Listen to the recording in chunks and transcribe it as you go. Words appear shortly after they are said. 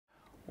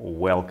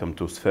Welcome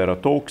to Sfera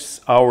Talks.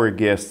 Our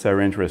guests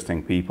are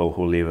interesting people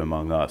who live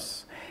among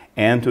us.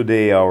 And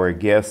today our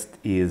guest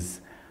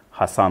is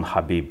Hasan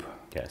Habib.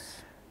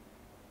 Yes.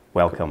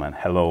 Welcome and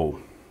hello.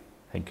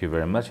 Thank you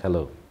very much.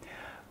 Hello.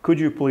 Could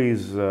you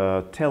please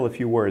tell a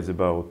few words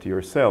about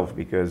yourself?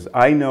 Because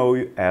I know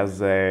you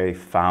as a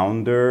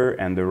founder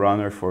and a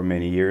runner for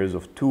many years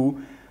of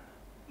two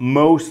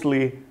most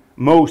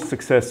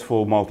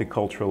successful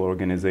multicultural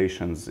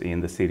organizations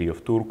in the city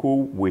of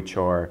Turku, which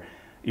are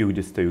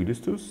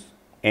yhdistys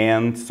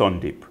and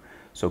Sondip.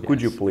 So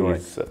could you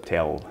please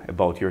tell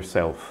about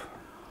yourself?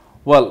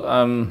 Well,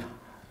 I'm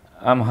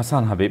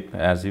Hasan Habib,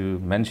 as you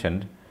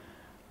mentioned.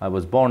 I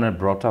was born and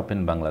brought up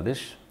in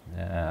Bangladesh.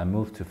 I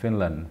moved to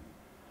Finland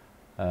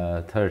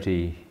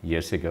 30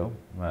 years ago,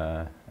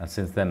 and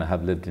since then I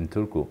have lived in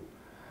Turku.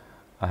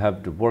 I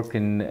have worked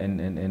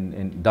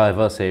in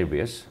diverse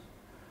areas.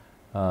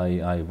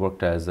 I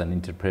worked as an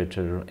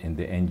interpreter in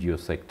the NGO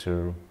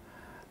sector,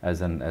 as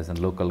a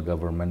local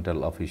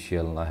governmental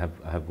official. I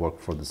have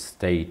worked for the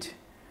state.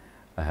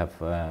 I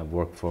have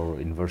worked for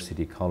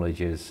university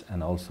colleges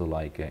and also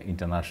like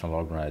international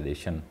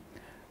organization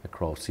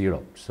across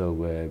Europe.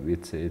 So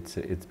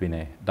it's been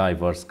a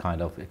diverse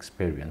kind of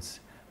experience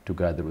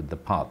together with the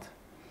path.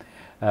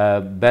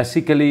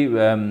 Basically,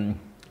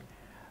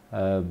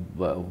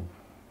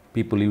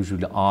 people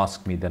usually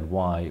ask me that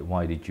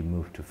why did you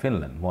move to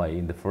Finland? Why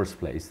in the first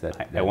place?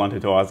 I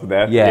wanted to ask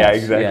that. Yes, yeah,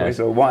 exactly. Yes.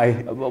 So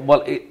why?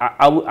 Well,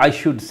 I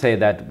should say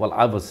that, well,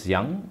 I was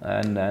young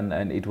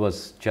and it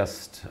was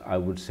just, I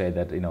would say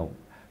that,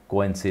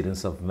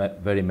 coincidence of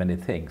very many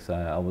things.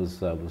 I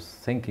was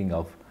thinking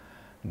of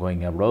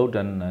going abroad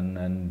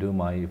and do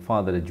my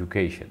further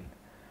education.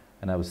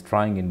 And I was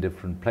trying in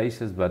different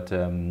places, but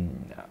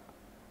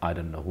I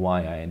don't know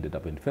why I ended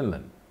up in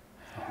Finland.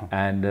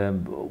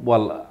 And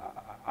well,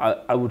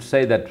 I would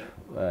say that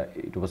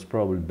it was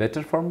probably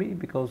better for me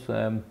because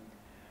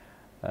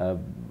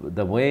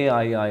the way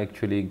I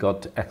actually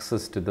got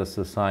access to the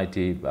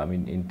society, I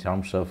mean, in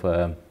terms of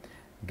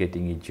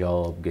getting a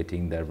job,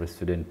 getting the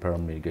resident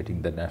permit,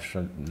 getting the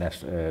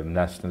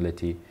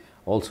nationality,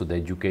 also the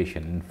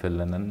education in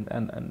Finland,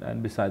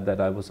 and beside that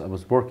I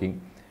was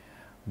working.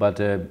 But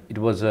it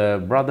was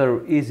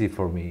rather easy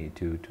for me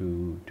to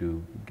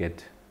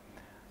get,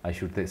 I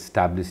should say,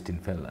 established in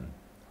Finland.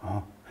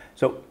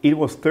 So it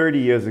was 30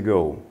 years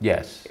ago.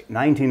 Yes.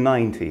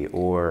 1990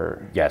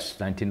 or? Yes,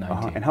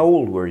 1990. And how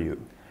old were you?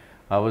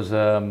 I was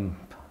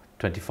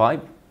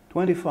 25.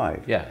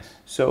 25? Yes.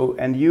 So,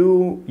 and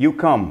you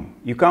come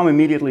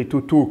immediately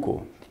to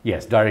Turku?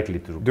 Yes, directly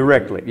to Turku.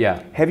 Directly?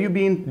 Yeah.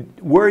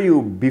 Were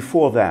you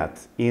before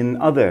that in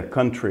other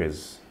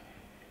countries?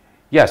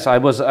 Yes, I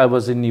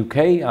was in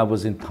UK, I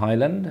was in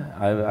Thailand,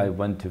 I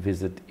went to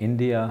visit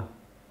India.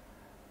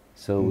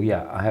 So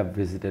yeah, I have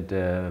visited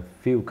a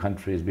few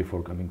countries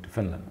before coming to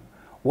Finland.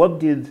 What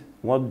did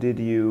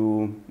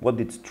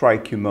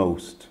strike you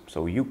most?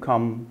 So you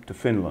come to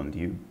Finland,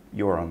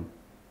 you're on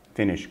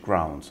Finnish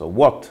ground. So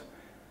what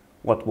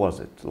was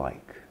it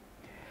like?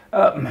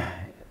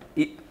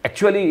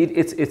 Actually,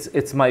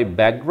 it's my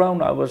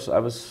background. I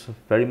was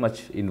very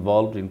much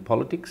involved in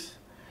politics,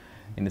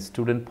 in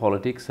student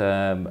politics,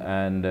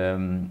 and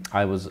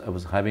I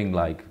was having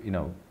like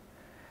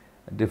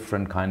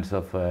different kinds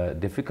of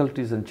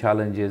difficulties and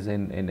challenges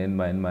in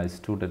my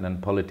student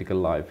and political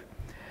life,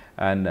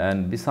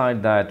 and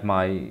beside that,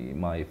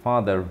 my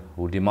father,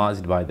 who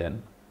demised by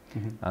then,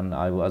 and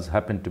I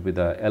happened to be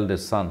the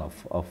eldest son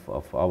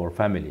of our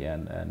family,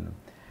 and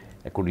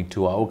according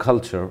to our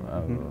culture,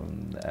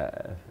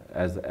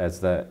 as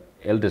the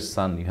eldest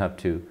son, you have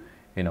to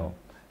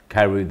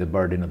carry the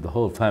burden of the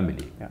whole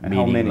family. Yeah. And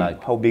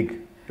how big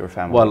your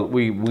family? Well,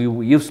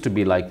 we used to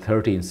be like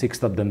 13,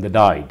 6 of them that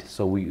died,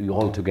 so we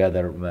all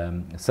together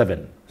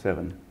 7.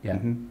 7. Yeah.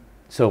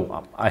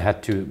 So I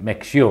had to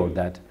make sure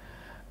that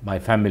my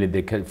family,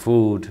 they get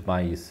food,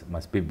 my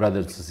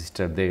brothers and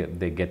sisters,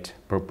 they get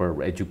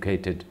proper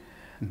educated,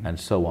 and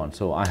so on.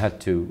 So I had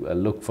to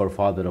look for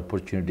further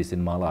opportunities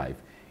in my life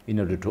in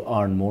order to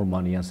earn more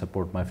money and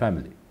support my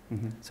family.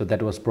 So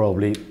that was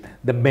probably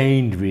the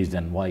main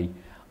reason why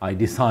I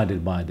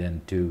decided by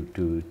then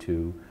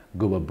to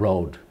go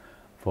abroad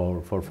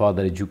for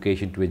further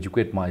education, to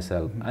educate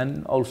myself,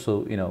 and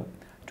also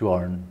to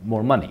earn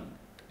more money.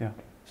 Yeah.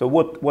 So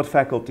what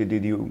faculty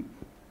did you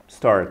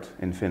start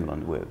in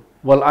Finland with?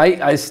 Well,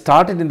 I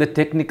started in the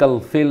technical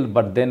field,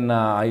 but then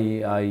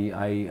I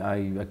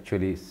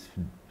actually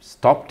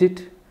stopped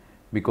it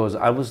because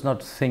I was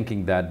not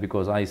thinking that,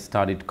 because I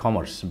studied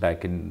commerce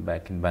back in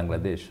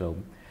Bangladesh. So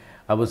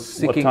I was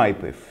seeking.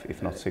 What type,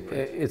 if not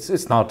secret?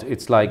 It's not.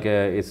 It's like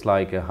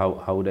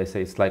how would I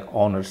say? It's like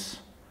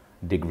honors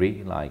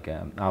degree, like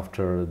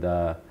after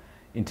the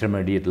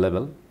intermediate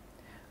level.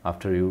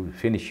 After you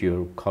finish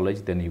your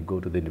college, then you go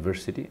to the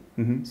university,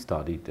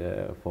 study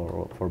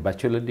for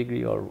bachelor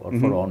degree or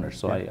for honors.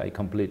 So I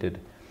completed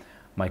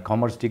my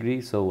commerce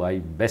degree. So I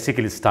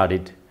basically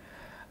studied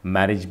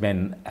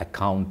management,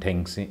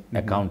 accountings,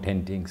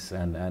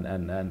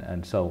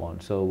 and so on.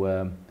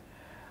 So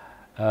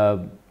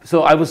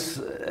So I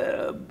was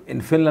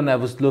in Finland. I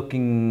was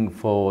looking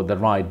for the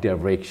right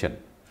direction.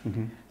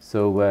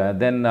 So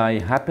then I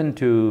happened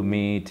to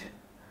meet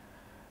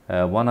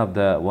one of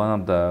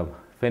the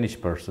Finnish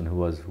person who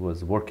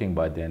was working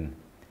by then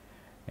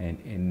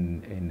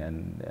in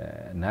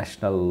a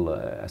national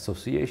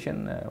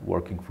association,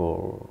 working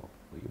for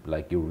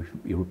like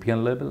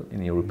European level in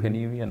the European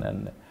Union,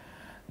 and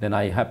then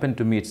I happened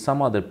to meet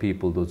some other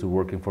people, those who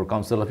were working for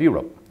Council of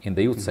Europe in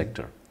the youth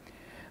sector.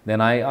 Then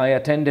I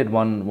attended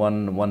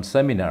one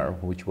seminar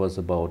which was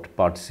about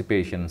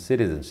participation and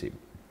citizenship.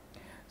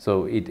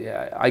 So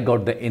I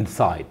got the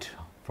insight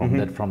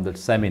from that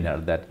seminar,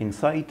 that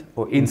insight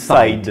or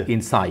insight.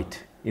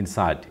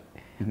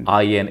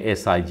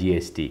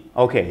 INSIGST.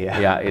 Okay, yeah.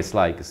 Yeah, it's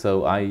like,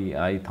 so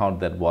I thought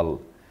that, well,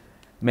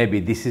 maybe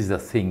this is the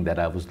thing that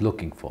I was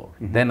looking for.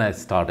 Then I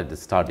started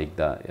studying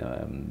the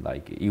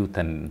like youth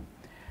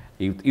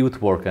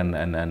work and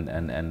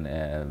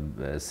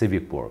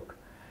civic work.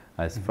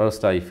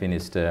 First I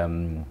finished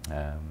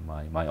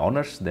my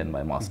honors, then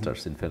my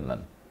masters in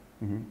Finland.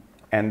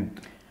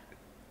 And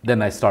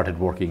then I started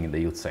working in the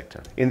youth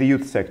sector. In the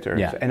youth sector?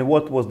 Yeah. And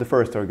what was the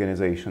first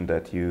organization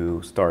that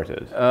you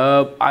started?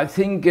 I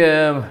think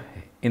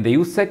in the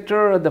youth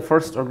sector, the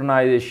first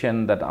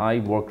organization that I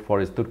worked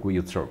for is Turku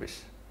Youth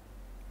Service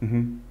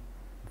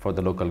for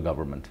the local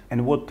government.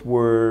 And what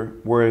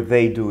were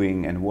they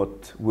doing, and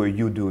what were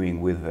you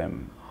doing with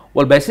them?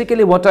 Well,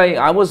 basically what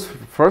I was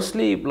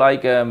firstly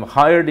like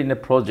hired in a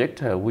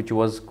project which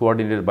was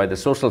coordinated by the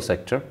social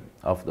sector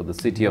of the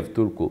city of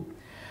Turku.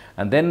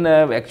 And then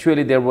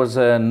actually there was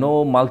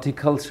no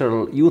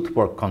multicultural youth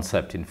work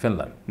concept in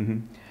Finland.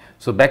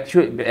 So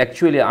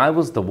actually I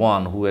was the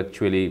one who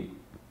actually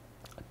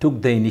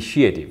took the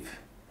initiative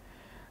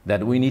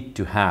that we need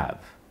to have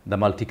the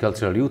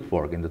multicultural youth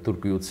work in the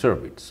Turku Youth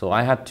Service. So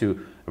I had to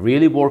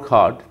really work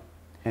hard.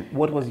 And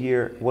what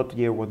year was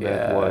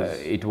that?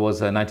 It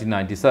was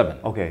 1997.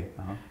 Okay.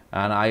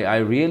 And I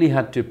really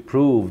had to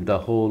prove the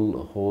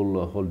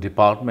whole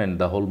department,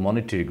 the whole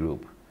monetary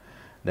group,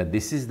 that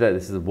this is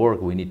the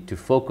work we need to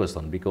focus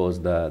on, because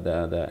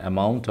the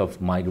amount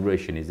of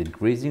migration is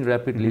increasing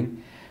rapidly,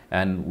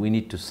 and we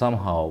need to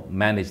somehow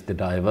manage the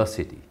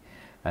diversity,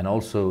 and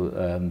also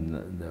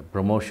the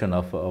promotion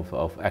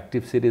of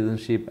active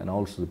citizenship, and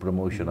also the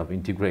promotion of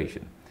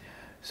integration.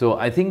 So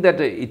I think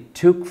that it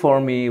took for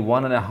me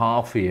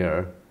 1.5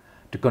 years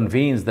to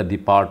convince the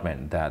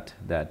department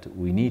that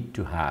we need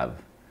to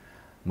have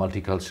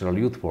multicultural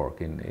youth work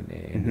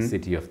in the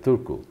city of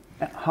Turku.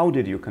 How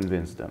did you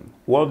convince them?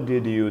 What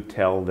did you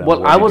tell them?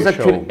 Well, I was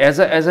actually, as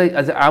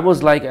I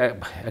was like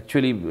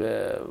actually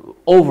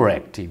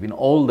overactive in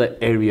all the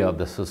area of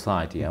the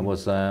society. I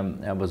was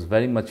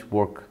very much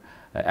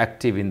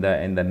active in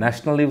the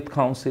National Youth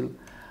Council.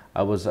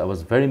 I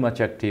was very much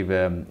active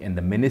in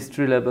the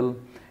ministry level,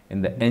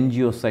 in the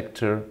NGO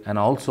sector, and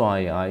also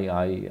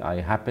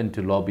I happened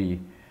to lobby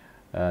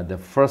the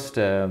first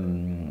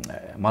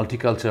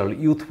multicultural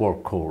youth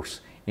work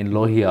course in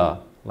Lohja,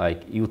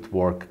 like youth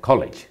work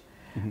college.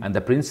 And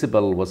the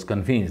principal was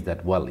convinced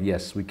that, well,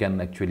 yes, we can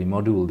actually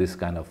module this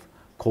kind of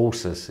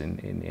courses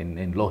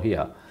in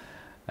Lohja.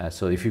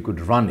 So if you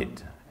could run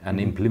it and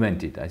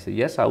implement it, I said,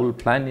 yes, I will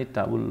plan it.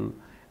 I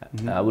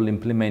will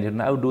implement it,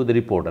 and I will do the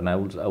report, and I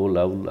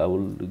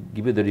will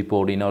give you the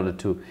report in order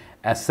to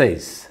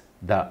assess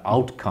the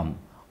outcome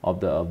of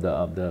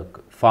the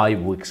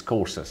 5 weeks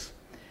courses.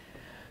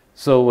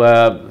 So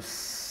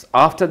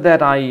after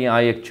that,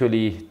 I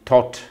actually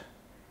taught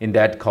in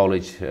that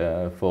college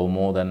for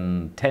more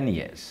than 10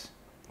 years.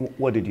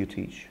 What did you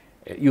teach?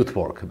 Youth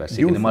work,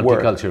 basically,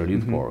 multicultural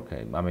youth work.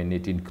 I mean,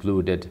 it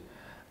included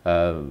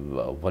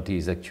what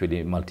is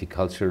actually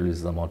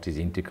multiculturalism, what is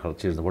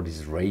interculturalism, what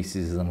is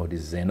racism, what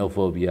is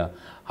xenophobia,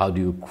 how do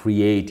you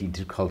create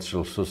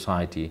intercultural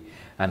society,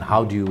 and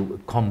how do you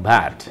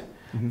combat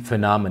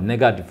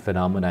negative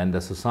phenomena in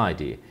the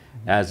society.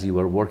 As you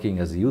were working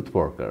as a youth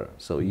worker,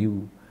 so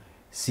you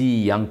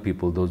see young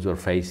people, those who are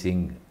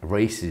facing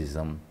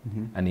racism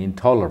and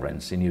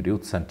intolerance in your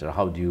youth center.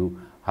 How do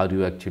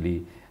you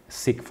actually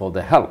seek for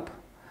the help?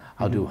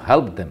 How do you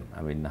help them?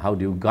 I mean, how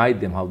do you guide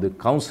them? How do you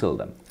counsel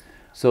them?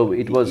 So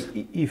it was.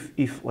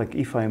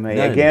 If I may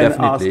again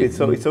ask, it's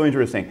so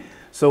interesting.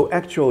 So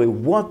actually,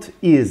 what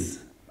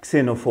is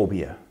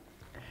xenophobia?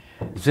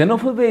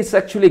 Xenophobia is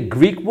actually a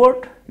Greek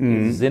word.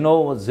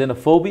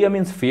 Xenophobia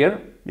means fear.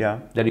 Yeah.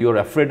 That you're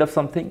afraid of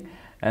something.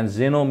 And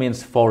xeno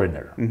means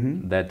foreigner,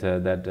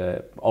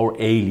 or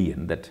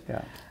alien, that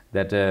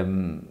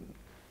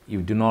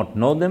you do not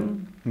know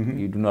them,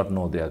 you do not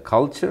know their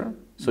culture,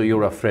 so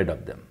you're afraid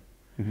of them.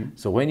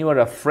 So when you are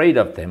afraid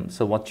of them,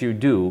 so what you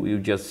do, you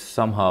just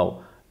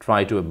somehow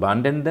try to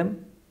abandon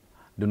them,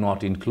 do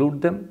not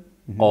include them,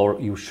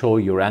 or you show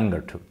your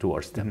anger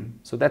towards them.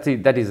 So that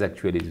is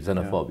actually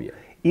xenophobia.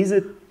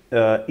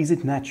 Yeah. Is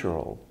it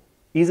natural?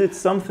 Is it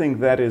something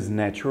that is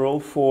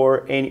natural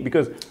for any,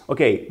 because,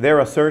 okay, there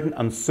are certain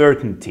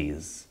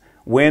uncertainties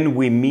when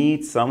we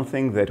meet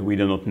something that we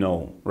do not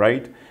know,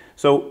 right?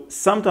 So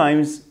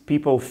sometimes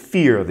people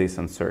fear this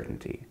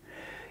uncertainty.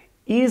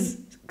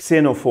 Is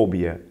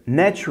xenophobia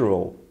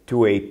natural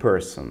to a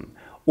person,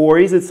 or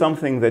is it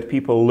something that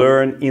people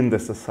learn in the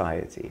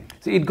society?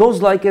 So it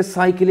goes like a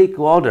cyclic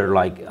order.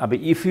 Like, I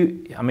mean, if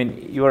you, I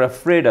mean, you are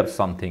afraid of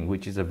something,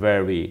 which is a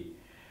very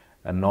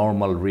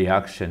normal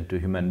reaction to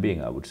human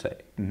being, I would say.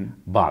 Mm-hmm.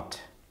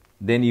 But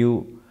then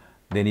you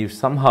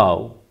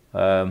somehow,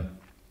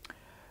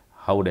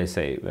 how would I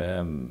say,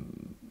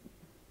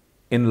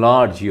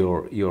 enlarge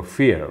your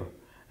fear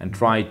and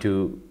try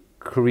to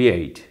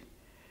create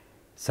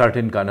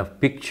certain kind of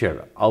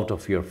picture out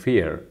of your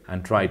fear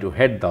and try to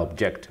head the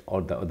object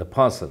or the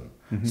person.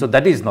 Mm-hmm. So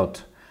that is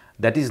not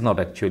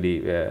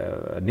actually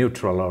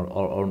neutral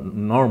or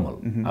normal.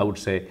 Mm-hmm. I would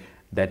say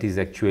that is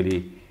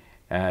actually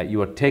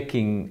you are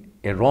taking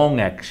a wrong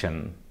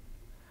action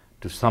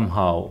to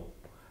somehow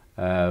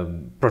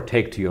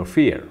protect your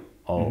fear,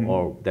 or, mm-hmm.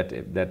 or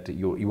that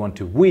you want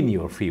to win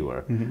your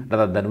fear, mm-hmm.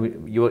 rather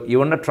than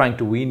you are not trying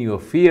to win your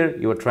fear,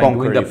 you are trying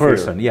conquer to win the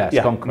person. Fear. Yes,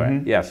 yeah. conquer.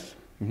 Mm-hmm. Yes.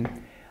 Mm-hmm.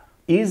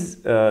 Is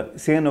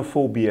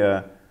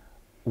xenophobia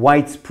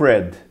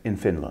widespread in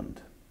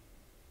Finland?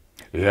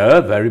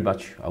 Yeah, very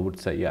much. I would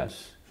say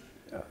yes.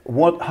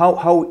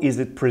 How is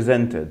it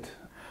presented?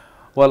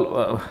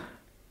 Well,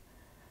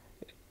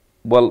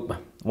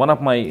 one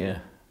of my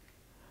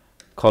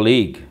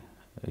colleague,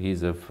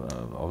 he's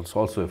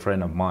also a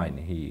friend of mine.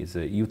 He is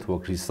a youth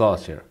work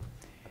researcher.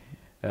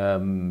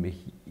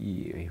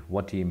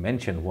 What he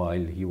mentioned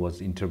while he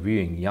was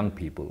interviewing young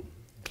people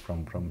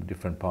from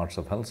different parts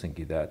of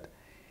Helsinki, that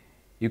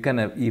you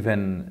can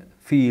even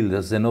feel the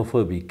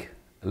xenophobic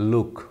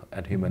look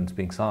at human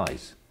beings'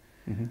 eyes.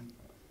 Mm-hmm.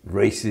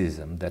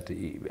 Racism, that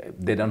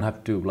they don't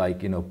have to,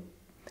 like,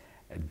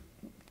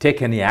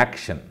 take any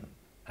action.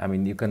 I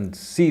mean, you can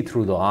see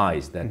through the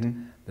eyes that,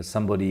 mm-hmm. that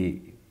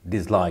somebody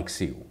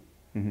dislikes you,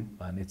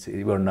 mm-hmm. and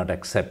you are not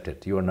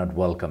accepted, you are not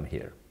welcome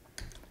here.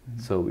 Mm-hmm.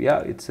 So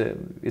yeah, it's.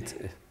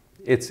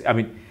 I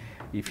mean,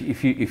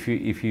 if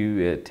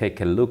you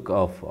take a look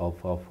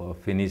of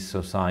Finnish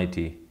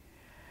society,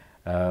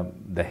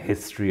 the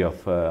history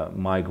of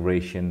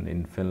migration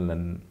in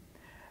Finland,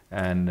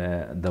 and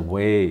the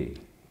way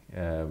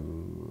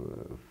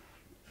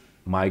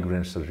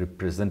migrants are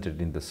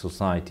represented in the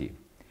society,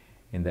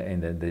 in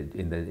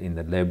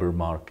the labor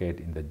market,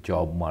 in the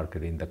job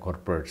market, in the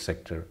corporate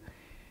sector.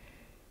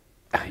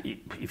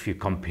 If you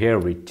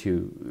compare it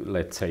to,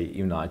 let's say,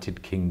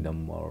 United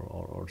Kingdom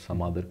or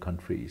some other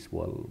countries,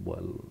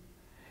 well,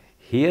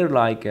 here,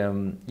 like,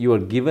 you are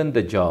given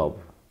the job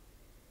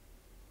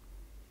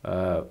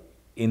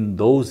in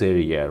those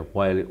areas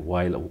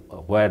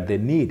where they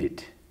need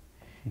it.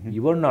 Mm-hmm.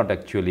 You are not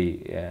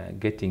actually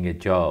getting a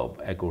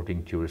job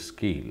according to your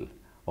skill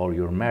or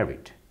your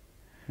merit.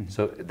 Mm-hmm.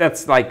 So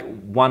that's like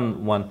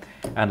one,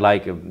 and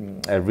like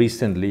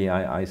recently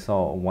I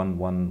saw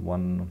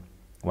one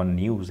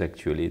news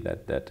actually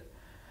that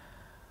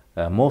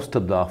most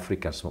of the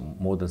Africans,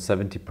 more than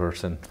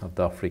 70% of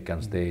the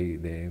Africans,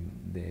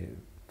 mm-hmm. they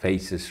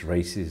faces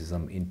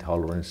racism,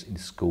 intolerance in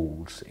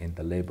schools, in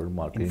the labor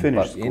market. In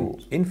Finnish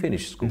schools? In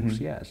Finnish schools,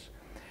 mm-hmm. yes.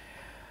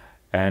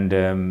 And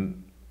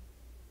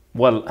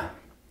well,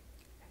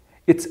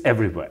 it's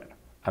everywhere.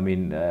 I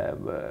mean,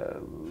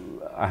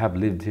 I have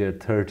lived here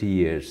 30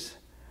 years.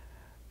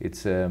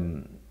 It's a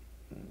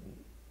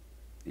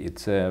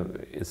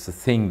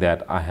thing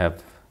that I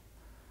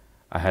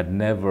had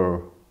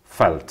never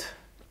felt,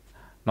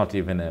 not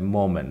even a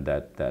moment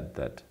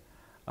that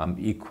I'm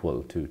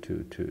equal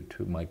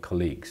to my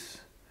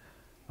colleagues.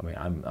 I mean,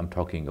 I'm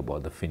talking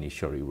about the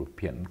Finnish or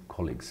European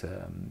colleagues.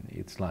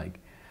 It's like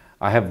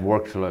I have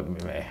worked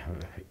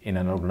in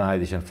an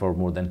organization for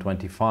more than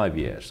 25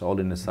 years. All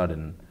in a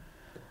sudden,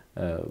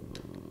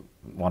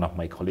 one of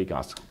my colleagues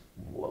asked,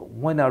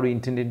 "When are you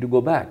intending to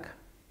go back?"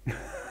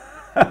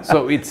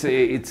 So it's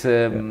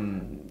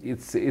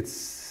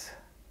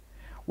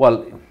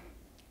well,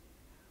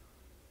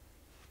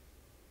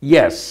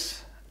 yes.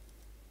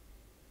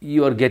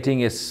 You are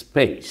getting a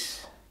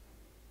space,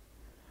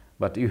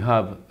 but you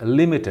have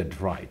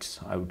limited rights,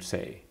 I would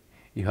say.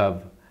 You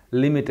have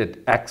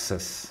limited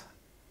access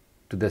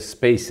to the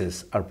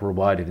spaces are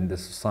provided in the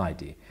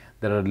society.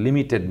 There are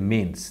limited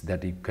means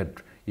that you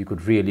could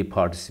really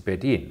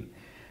participate in.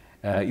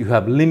 You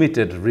have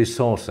limited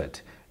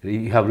resources.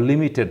 You have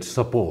limited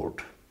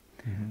support,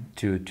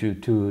 mm-hmm.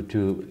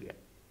 to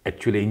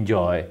actually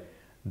enjoy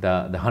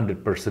the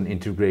 100%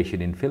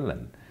 integration in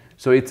Finland.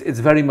 So it's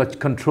very much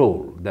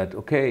control that,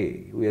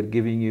 okay, we are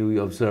giving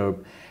you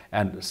observe,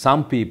 and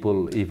some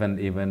people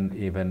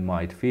even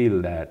might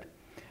feel that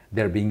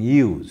they're being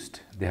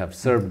used. They have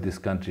served this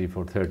country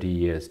for 30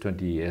 years,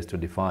 20 years,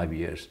 25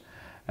 years,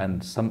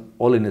 and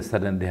all in a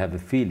sudden they have a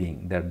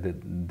feeling that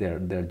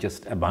they're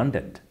just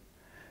abandoned.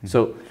 Mm-hmm.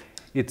 So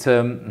it's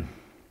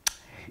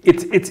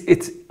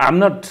I'm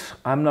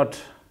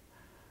not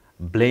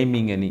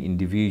blaming any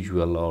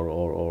individual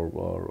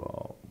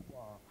or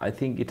I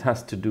think it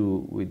has to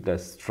do with the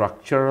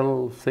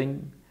structural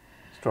thing.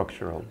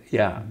 Structural.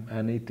 Yeah, mm-hmm.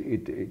 And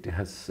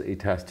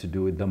it has to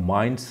do with the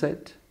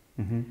mindset.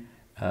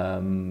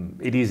 Mm-hmm.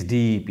 It is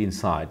deep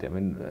inside. I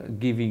mean,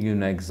 giving you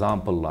an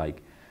example,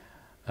 like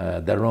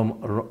How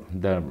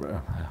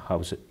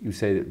you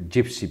say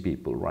gypsy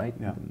people, right?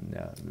 Yeah.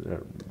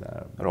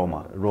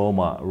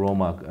 Roma,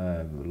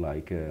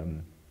 like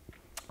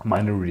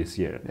minorities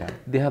here. Yeah.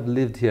 They have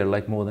lived here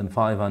like more than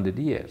 500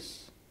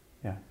 years.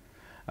 Yeah.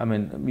 I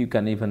mean, you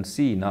can even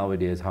see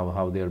nowadays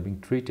how they are being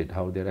treated,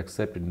 how they are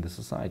accepted in the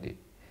society.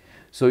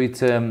 So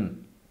it's.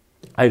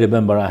 I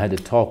remember I had a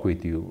talk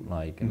with you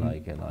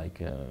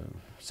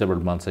several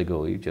months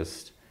ago. You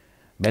just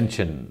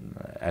mentioned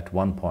at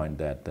one point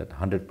that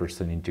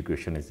 100%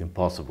 integration is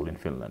impossible in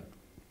Finland.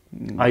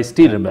 I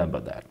still remember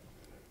that.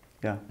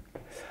 Yeah.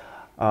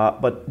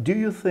 But do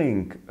you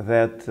think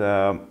that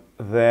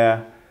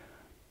the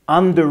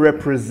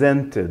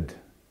underrepresented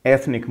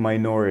ethnic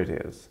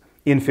minorities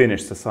in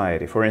Finnish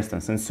society, for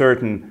instance, in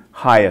certain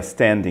higher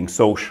standing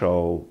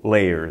social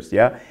layers,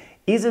 yeah,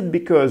 is it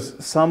because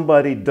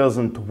somebody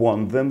doesn't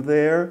want them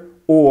there,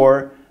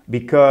 or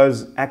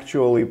because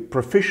actually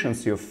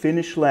proficiency of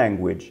Finnish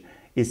language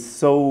is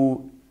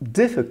so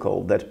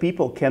difficult that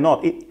people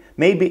cannot?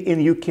 Maybe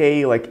in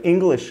UK, like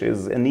English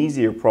is an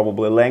easier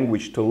probably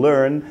language to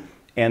learn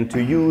and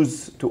to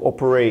use to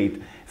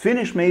operate.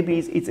 Finnish maybe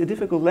it's a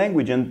difficult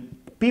language, and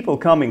people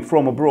coming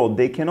from abroad,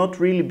 they cannot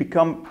really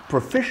become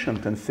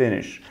proficient in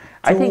Finnish.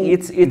 I think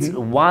it's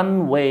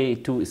one way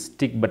to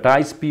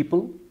stigmatize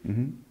people.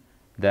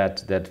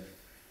 That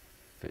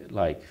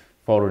like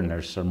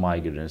foreigners or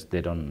migrants,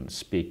 they don't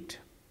speak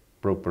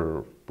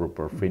proper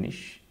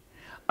Finnish.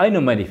 I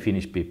know many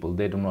Finnish people,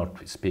 they do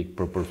not speak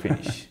proper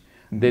Finnish.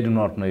 They do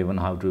not know even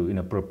how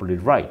to properly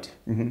write.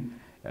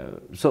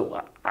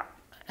 So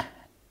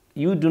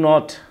you do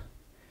not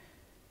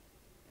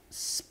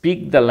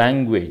speak the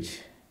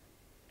language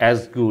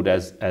as good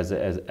as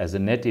a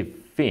native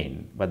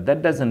Finn, but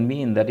that doesn't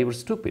mean that you're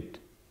stupid.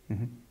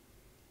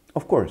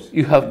 Of course,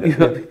 you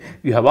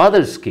have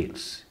other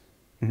skills.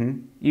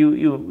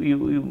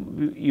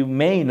 You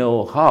may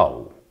know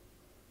how,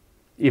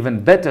 even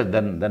better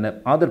than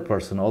another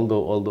person.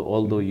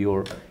 Although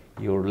your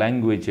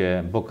language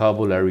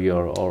vocabulary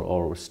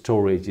or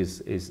storage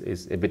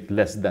is a bit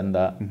less than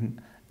the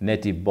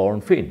native born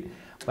Finn,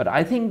 but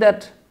I think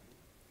that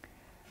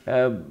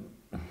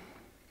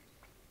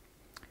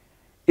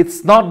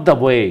it's not the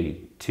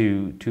way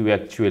to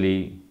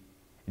actually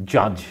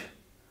judge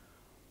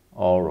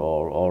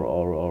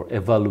or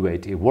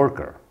evaluate a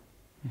worker.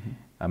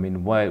 I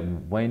mean,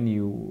 when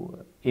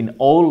you,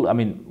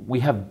 we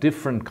have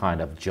different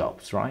kind of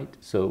jobs, right?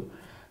 So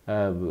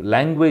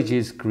language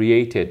is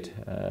created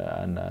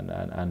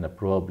and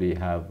probably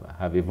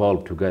have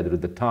evolved together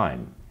with the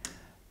time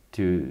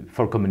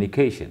for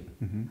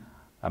communication.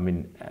 I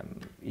mean,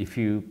 if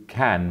you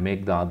can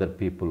make the other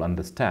people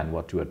understand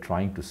what you are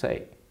trying to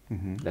say,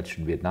 that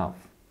should be enough.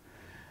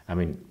 I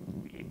mean,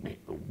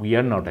 we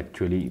are not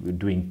actually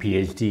doing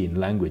PhD in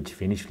language,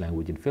 Finnish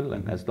language in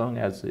Finland. As long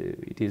as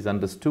it is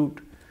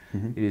understood,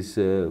 it is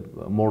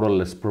more or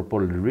less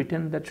properly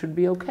written, that should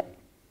be okay.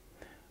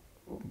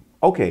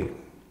 Okay,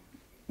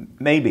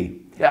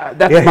 maybe. Yeah,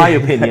 that's my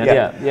opinion.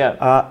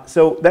 Yeah.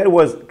 So that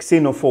was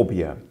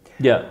xenophobia.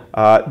 Yeah.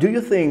 Do you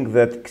think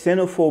that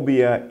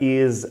xenophobia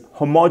is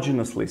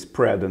homogeneously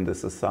spread in the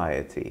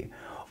society?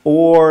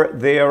 Or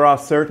there are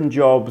certain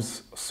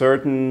jobs,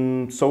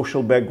 certain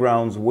social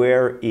backgrounds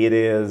where it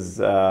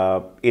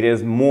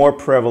is more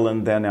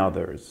prevalent than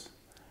others?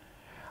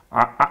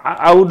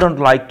 I would not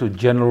like to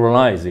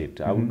generalize it.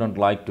 I would not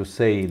like to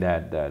say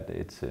that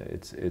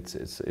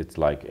it's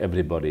like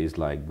everybody is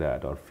like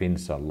that, or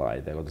Finns are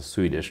like that, or the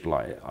Swedish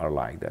are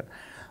like that.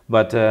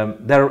 But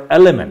there are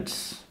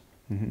elements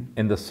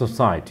in the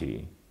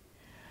society.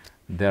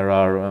 There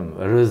are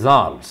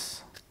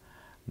results.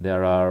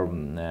 There are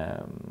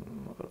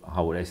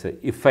how would I say,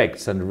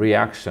 effects and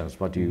reactions,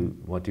 what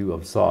you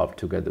observe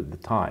together at the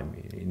time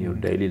in your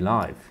daily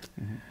life.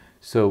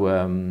 So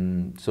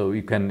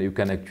you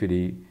can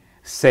actually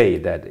say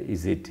that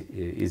is it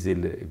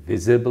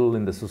visible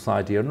in the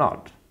society or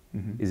not?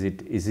 Is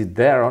it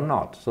there or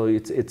not? So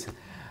it's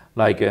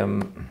like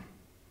in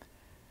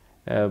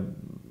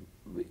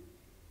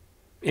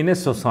a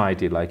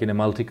society, like in a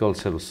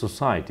multicultural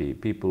society,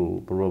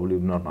 people probably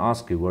will not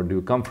ask you, where do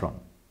you come from?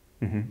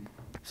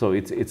 So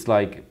it's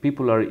like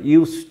people are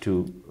used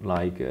to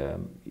like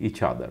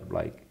each other.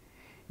 Like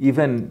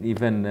even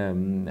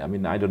I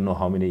mean, I don't know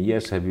how many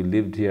years have you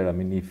lived here. I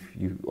mean, if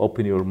you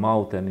open your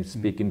mouth and you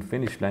speak in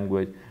Finnish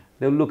language,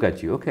 they'll look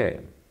at you. Okay,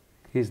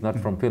 he's not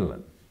from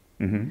Finland.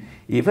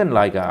 Even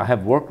like I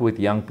have worked with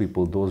young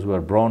people, those who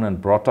are born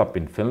and brought up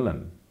in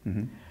Finland,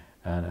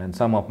 and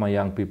some of my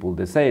young people,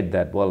 they said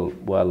that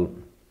well,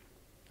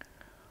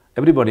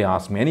 everybody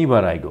asks me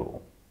anywhere I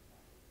go.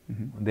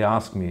 They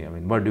ask me, I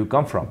mean, where do you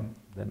come from?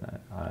 Then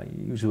I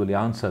usually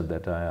answer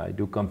that I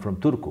do come from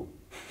Turku.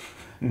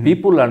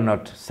 People are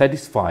not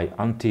satisfied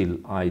until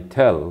I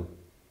tell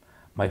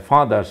my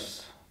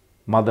father's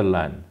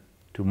motherland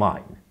to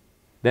mine.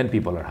 Then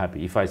people are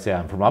happy. If I say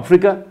I'm from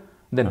Africa,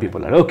 then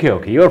people are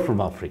okay, you're from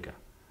Africa.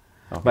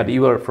 But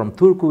you are from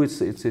Turku.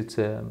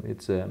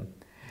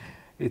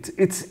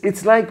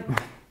 It's like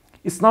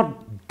it's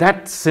not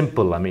that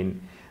simple. I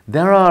mean,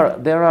 there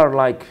are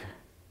like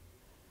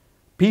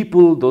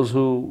people, those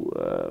who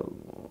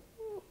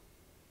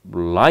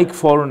like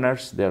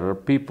foreigners, there are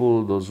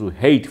people, those who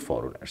hate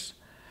foreigners.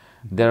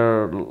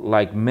 There are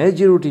like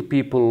majority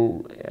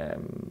people,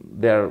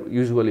 they are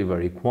usually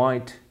very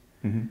quiet.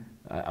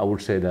 I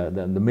would say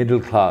the middle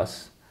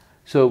class.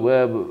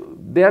 So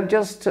they are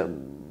just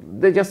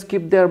they just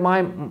keep their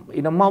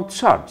mouth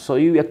shut. So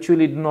you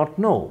actually do not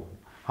know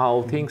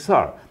how things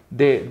are.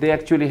 They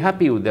actually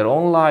happy with their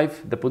own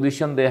life, the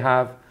position they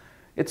have.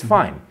 It's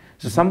fine.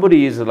 So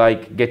somebody is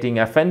like getting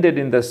offended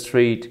in the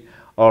street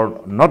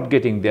or not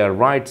getting their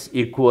rights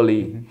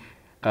equally.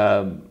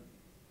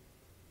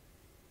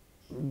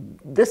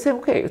 They say,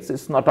 okay,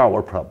 it's not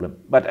our problem.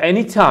 But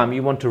anytime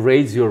you want to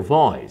raise your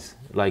voice,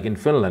 like in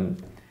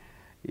Finland,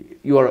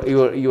 you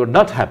are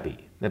not happy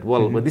that,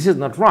 well, but this is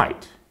not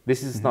right.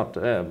 This is not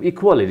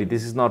equality.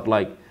 This is not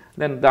like,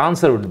 then the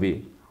answer would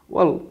be,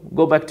 well,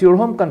 go back to your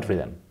home country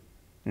then.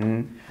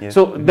 Yes.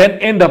 So then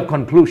end up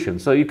conclusion.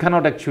 So you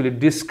cannot actually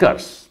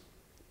discuss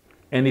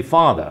any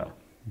further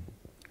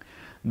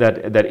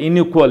that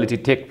inequality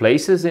take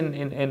places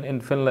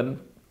in Finland.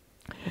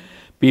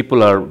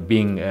 People are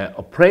being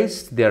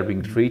oppressed, they are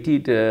being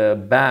treated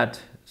bad.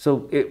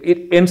 So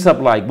it ends up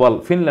like, well,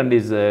 Finland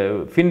is,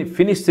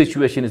 Finnish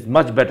situation is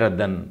much better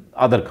than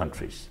other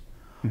countries.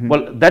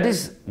 Well, that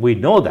is, we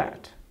know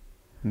that.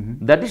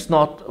 That is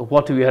not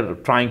what we are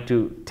trying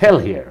to tell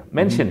here,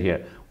 mention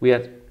here. We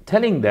are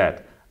telling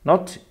that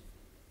not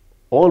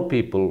all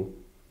people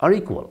are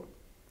equal.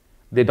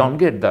 They don't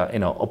get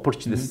the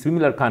opportunity,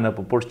 similar kind of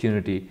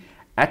opportunity,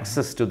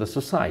 access to the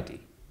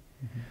society.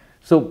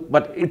 So,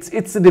 but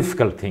it's a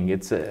difficult thing.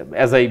 It's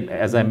as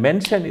I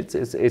mentioned,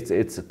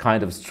 it's a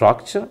kind of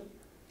structure,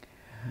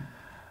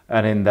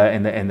 and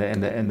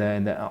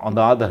on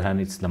the other hand,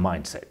 it's the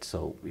mindset.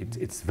 So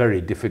it's very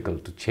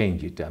difficult to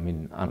change it. I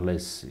mean,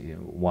 unless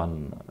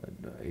one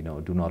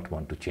do not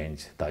want to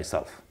change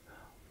thyself.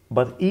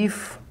 But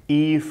if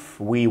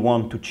we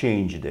want to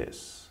change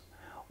this,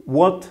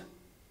 what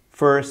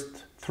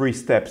first 3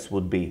 steps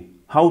would be?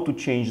 How to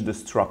change the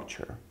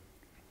structure?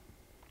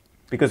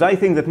 Because I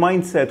think that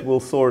mindset will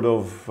sort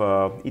of,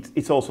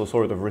 it's also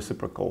sort of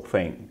reciprocal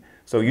thing.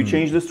 So you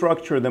change the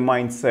structure, the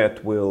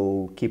mindset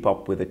will keep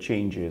up with the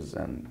changes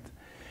and...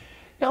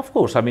 Yeah, of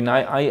course. I mean,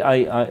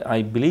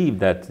 I believe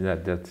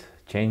that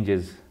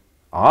changes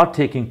are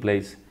taking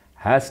place,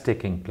 has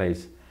taken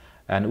place,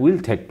 and will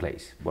take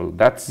place. Well,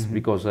 that's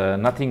because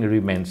nothing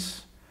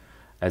remains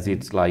as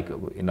it's like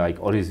in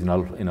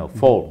original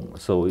form.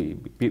 So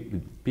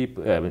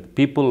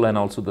people and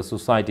also the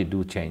society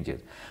do change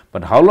it.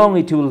 But how long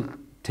it will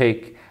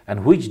take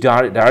and which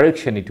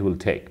direction it will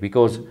take,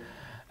 because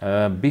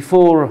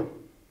before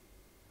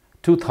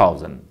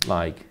 2000,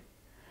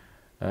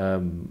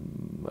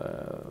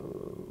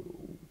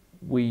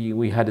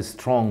 we had a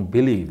strong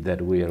belief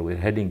that we're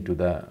heading to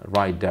the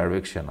right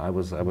direction. I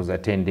was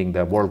attending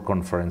the World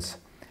Conference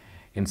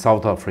in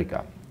South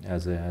Africa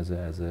as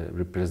a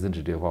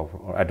representative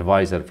or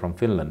advisor from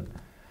Finland.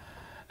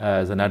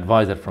 As an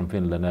advisor from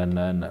Finland,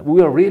 and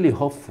we are really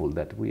hopeful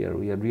that we are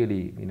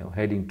really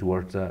heading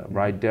towards the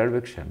right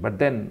direction. But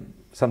then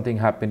something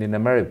happened in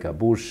America.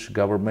 Bush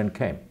government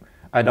came.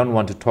 I don't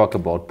want to talk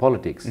about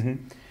politics.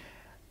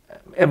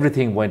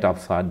 Everything went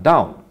upside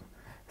down.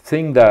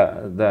 Think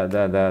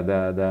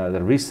the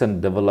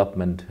recent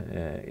development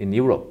in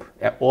Europe,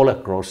 all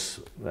across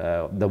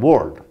the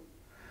world,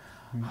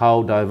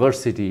 how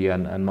diversity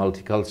and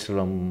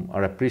multiculturalism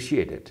are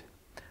appreciated,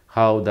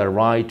 how the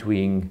right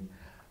wing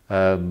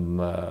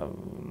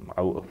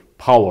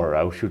power,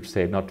 I should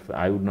say,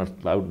 I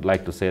would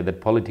like to say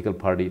that political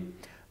party,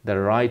 the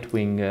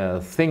right-wing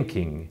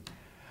thinking,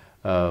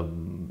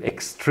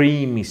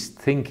 extremist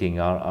thinking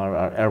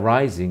are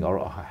arising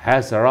or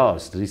has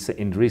aroused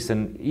in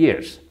recent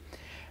years,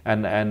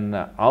 and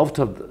out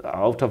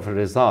of a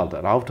result,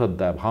 or out of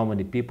that, how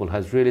many people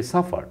has really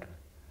suffered?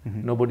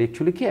 Nobody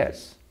actually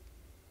cares.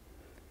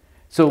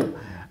 So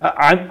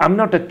I'm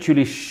not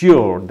actually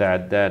sure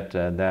that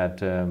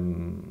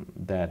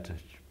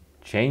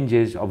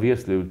changes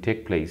obviously will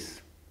take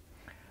place,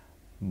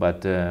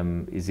 but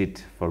is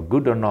it for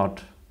good or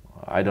not?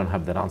 I don't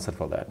have the answer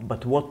for that.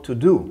 But what to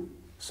do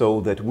so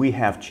that we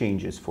have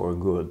changes for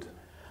good?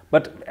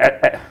 But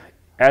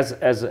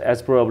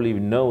as probably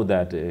we know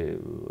that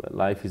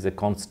life is a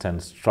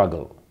constant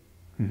struggle.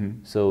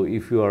 So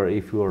if you are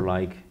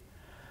like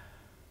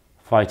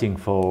fighting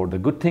for the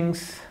good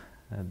things,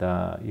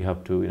 you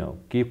have to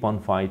keep on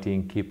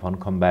fighting, keep on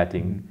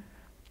combating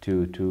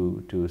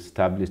to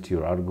establish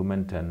your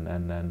argument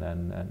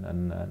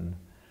and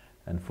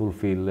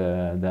fulfill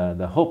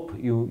the hope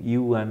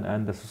you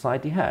and the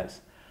society has.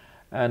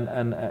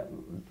 And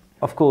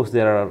of course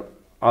there are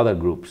other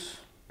groups,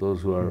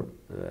 those who are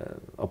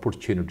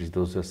opportunities,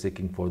 those who are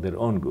seeking for their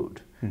own good.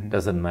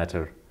 Doesn't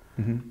matter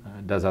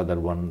does other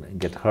one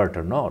get hurt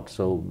or not.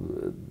 So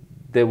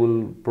they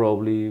will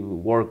probably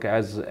work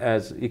as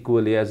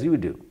equally as you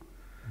do.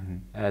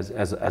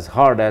 As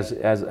hard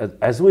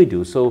as we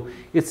do. So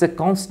it's a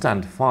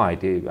constant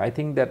fight. I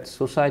think that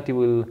society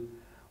will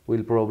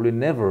will probably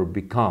never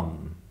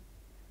become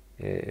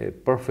a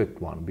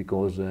perfect one,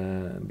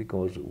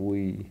 because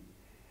we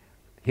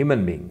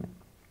human being,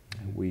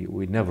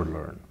 we never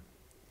learn.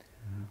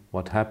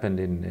 What happened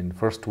in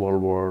First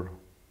World War,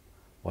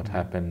 what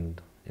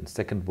happened in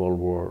Second World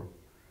War,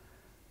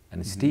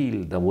 and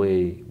still the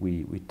way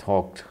we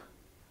talked,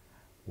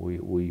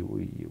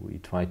 we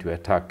try to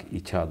attack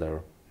each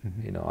other,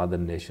 other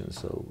nations.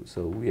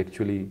 So we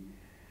actually,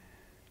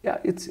 yeah,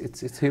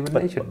 it's human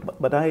nature.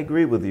 But I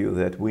agree with you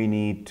that we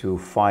need to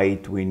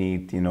fight, we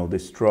need, the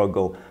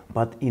struggle,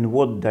 but in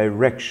what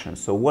direction?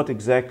 So what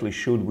exactly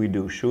should we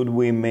do? Should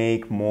we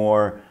make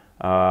more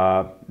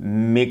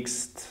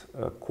mixed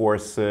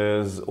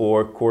courses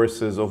or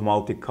courses of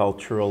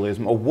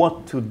multiculturalism, or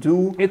what to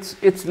do?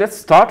 Let's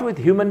start with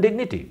human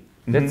dignity.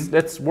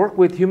 Let's work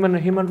with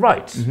human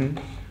rights.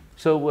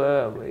 So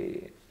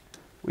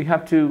we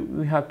have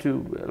to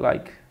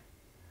like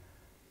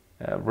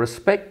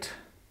respect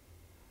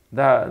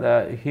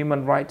the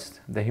human rights,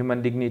 the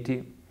human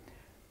dignity,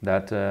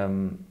 that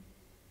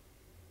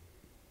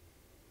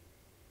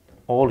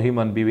all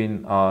human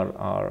beings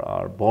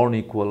are born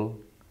equal,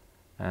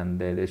 and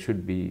they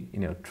should be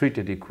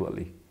treated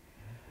equally,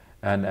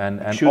 and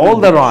all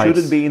the rights.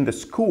 Should it be in the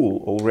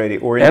school already,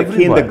 or in Everywhere.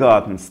 the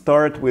kindergarten?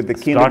 Start with the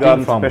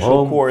kindergarten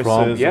special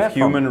courses of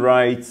human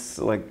rights,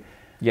 like.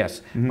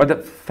 Yes, but the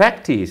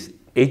fact is,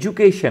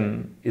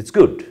 education is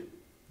good.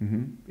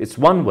 It's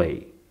one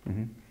way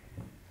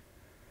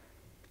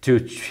to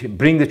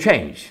bring the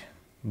change,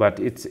 but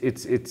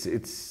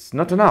it's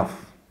not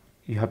enough.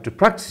 You have to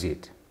practice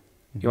it.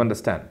 You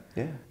understand?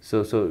 Yeah.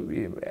 So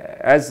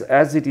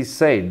as it is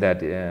said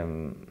that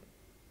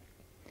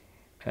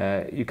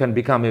you can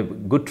become a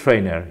good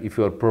trainer if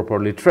you are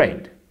properly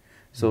trained.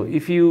 So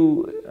if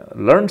you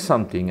learn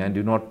something and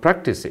do not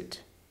practice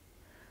it,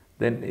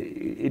 then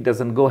it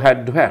doesn't go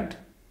hand to hand.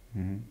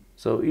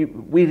 So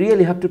we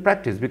really have to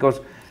practice, because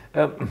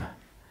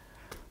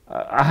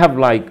I have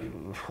like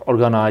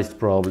organized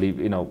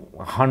probably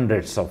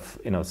hundreds of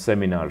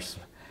seminars,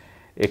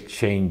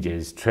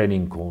 exchanges,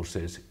 training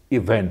courses,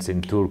 events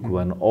in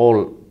Turku and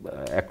all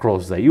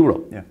across the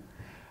Europe. Yeah.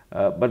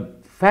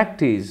 But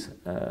fact is,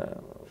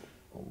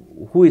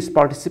 who is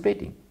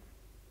participating?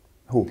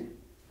 Who?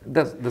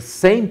 The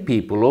same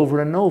people over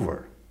and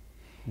over.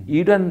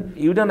 You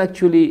don't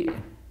actually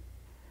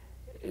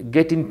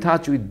get in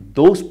touch with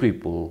those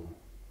people,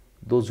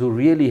 those who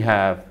really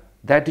have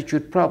the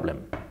attitude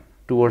problem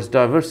towards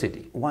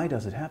diversity. Why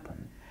does it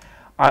happen?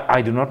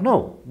 I do not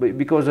know,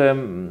 because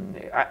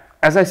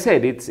as I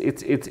said, it's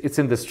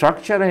in the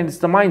structure and it's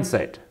the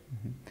mindset.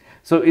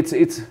 So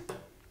it's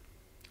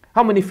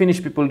how many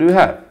Finnish people do you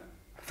have?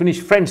 Finnish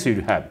friends do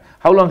you have?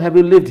 How long have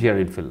you lived here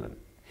in Finland?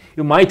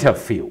 You might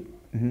have few,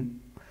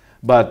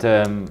 but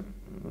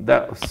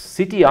the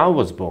city I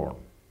was born,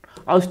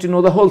 I used to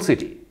know the whole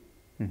city.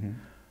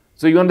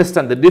 So you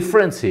understand the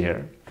difference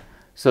here.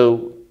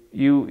 So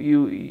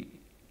you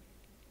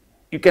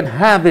can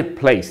have a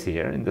place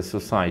here in the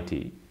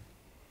society.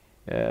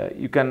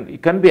 You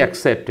can be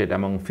accepted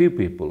among few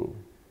people,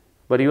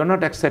 but you are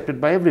not accepted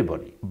by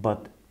everybody.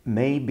 But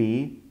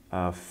maybe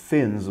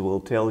Finns will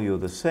tell you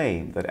the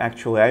same, that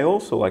actually I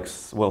also,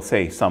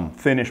 say some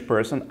Finnish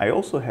person, I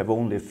also have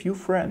only a few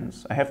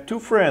friends. I have 2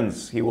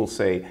 friends, he will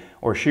say,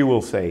 or she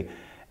will say.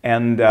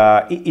 And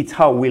it's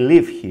how we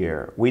live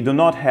here. We do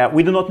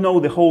not know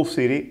the whole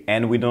city,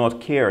 and we do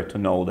not care to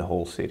know the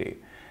whole city.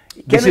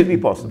 Can it be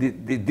possible?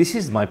 This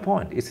is my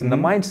point. It's in the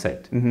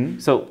mindset.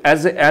 So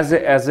as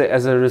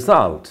a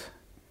result,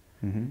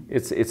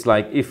 it's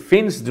like if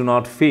Finns do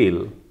not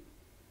feel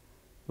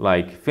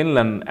like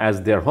Finland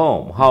as their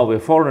home, how a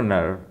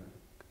foreigner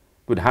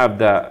could have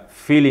the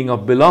feeling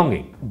of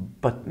belonging.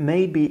 But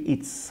maybe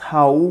it's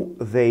how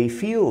they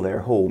feel their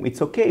home.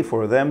 It's okay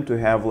for them to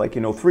have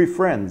 3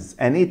 friends,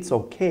 and it's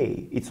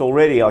okay. It's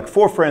already like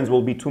 4 friends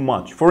will be too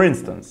much, for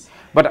instance.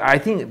 But I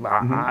think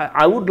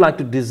I would like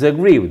to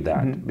disagree with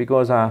that,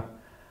 because I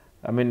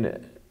mean,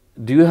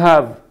 do you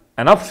have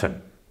an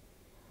option?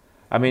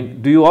 I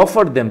mean, do you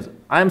offer them,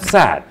 I'm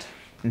sad.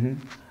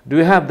 Do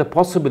you have the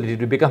possibility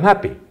to become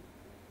happy?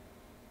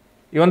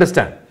 You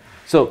understand?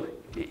 So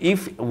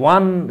if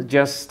one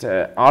just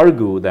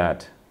argue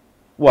that,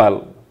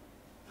 well,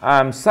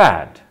 I'm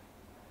sad,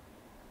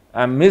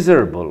 I'm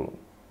miserable,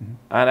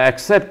 and I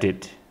accept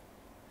it,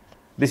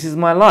 this is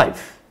my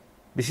life,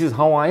 this is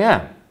how I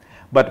am.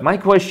 But my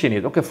question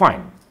is, okay,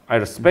 fine, I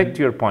respect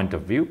your point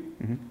of view,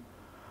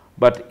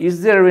 but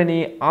is there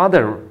any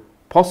other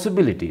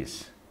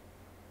possibilities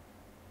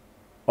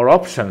or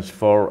options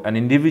for an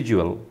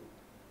individual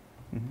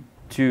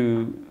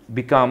to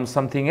become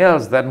something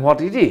else than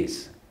what it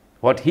is,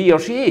 what he or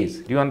she is?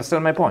 Do you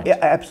understand my point? Yeah,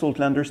 I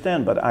absolutely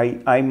understand, but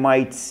I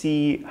might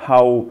see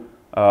how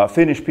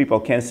Finnish people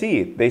can see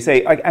it. They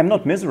say, I'm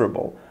not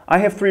miserable. I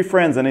have 3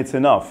 friends and it's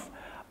enough.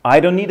 I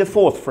don't need a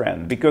 4th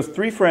friend, because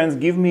 3 friends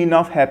give me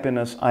enough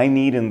happiness I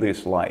need in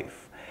this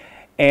life.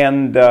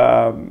 And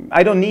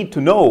I don't need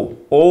to know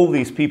all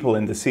these people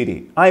in the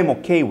city. I'm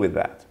okay with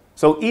that.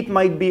 So it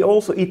might be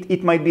also,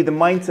 it might be the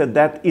mindset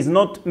that is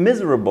not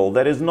miserable,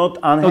 that is not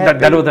unhappy. No,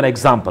 that was an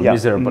example,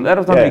 miserable. That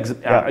was not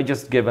I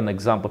just gave an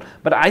example.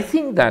 But I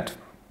think that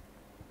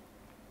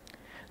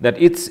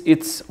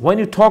it's when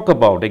you talk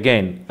about,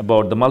 again,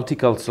 about the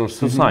multicultural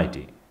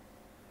society,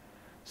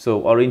 so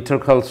or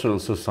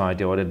intercultural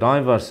society or a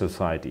diverse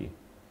society,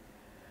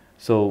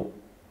 so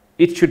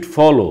it should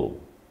follow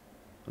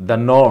the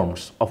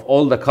norms of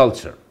all the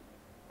culture.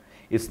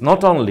 It's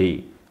not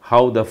only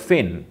how the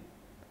Finn,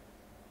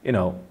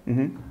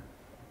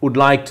 would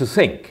like to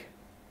think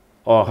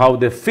or how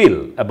they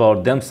feel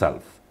about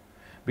themselves.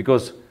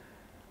 Because,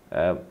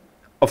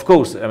 of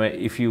course, I mean,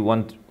 if you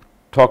want to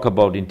talk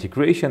about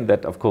integration,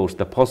 that of course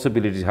the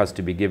possibility has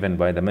to be given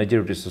by the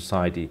majority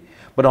society,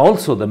 but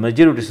also the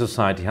majority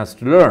society has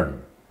to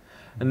learn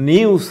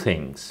new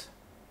things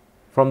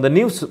from the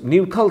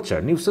new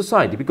culture, new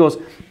society. Because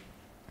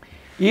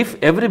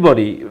if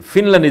everybody,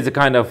 Finland is a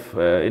kind of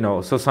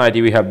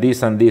society, we have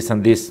this and this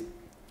and this,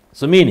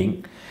 so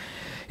meaning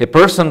a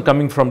person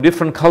coming from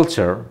different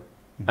culture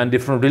and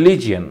different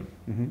religion,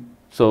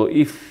 so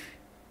if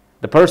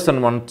the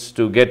person wants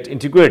to get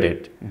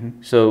integrated,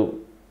 so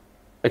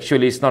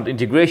actually it's not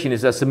integration,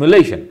 it's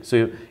assimilation.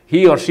 So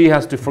he or she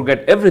has to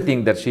forget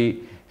everything that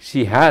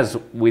she has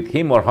with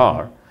him or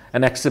her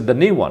and accept the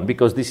new one,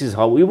 because this is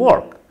how we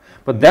work.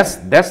 But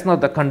that's not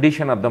the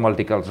condition of the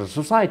multicultural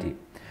society.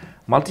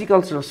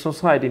 Multicultural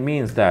society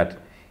means that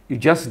you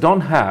just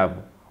don't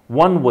have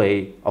one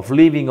way of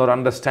living or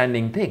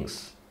understanding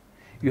things.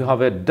 You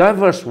have a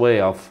diverse way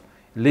of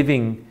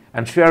living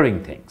and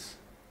sharing things.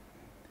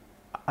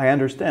 I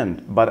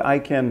understand, but I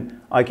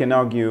can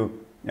argue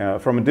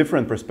from a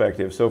different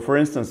perspective. So, for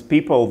instance,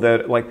 people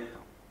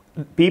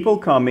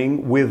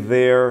coming with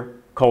their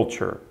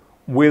culture,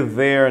 with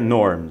their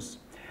norms,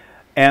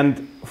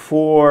 and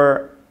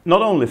for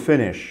not only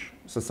Finnish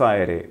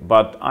society,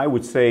 but I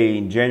would say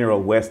in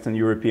general Western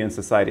European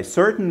society,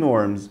 certain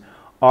norms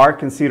are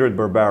considered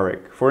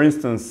barbaric. For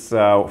instance,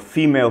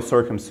 female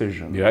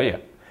circumcision. Yeah.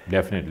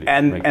 Definitely.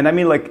 And I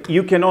mean, like,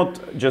 you cannot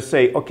just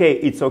say, okay,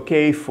 it's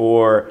okay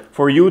for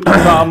you to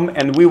come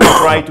and we will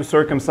try to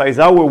circumcise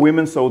our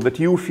women so that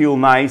you feel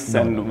nice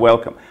and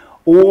welcome.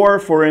 Or,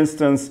 for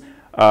instance,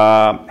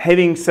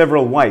 having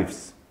several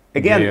wives.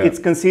 Again, it's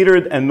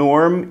considered a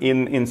norm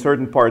in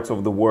certain parts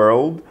of the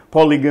world,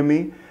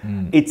 polygamy.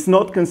 It's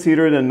not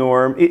considered a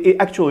norm.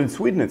 Actually, in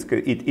Sweden,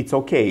 it's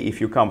okay if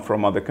you come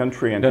from other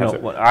country and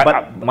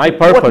but my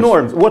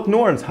purpose. What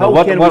norms?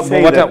 How can we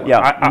say that?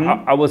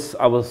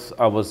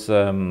 I was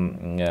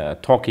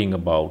talking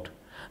about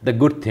the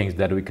good things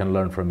that we can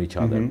learn from each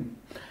other,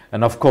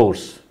 and of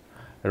course,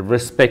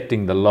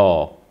 respecting the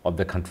law of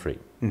the country.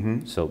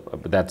 So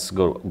that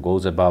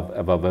goes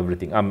above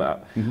everything.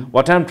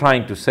 What I'm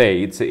trying to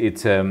say,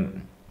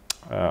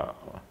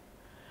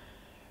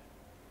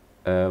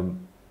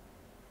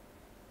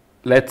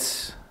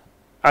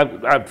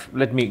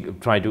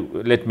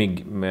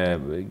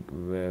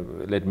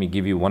 let me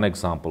give you one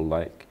example,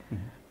 like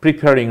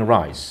preparing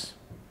rice,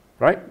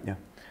 right? Yeah.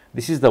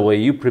 This is the way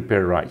you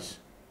prepare rice.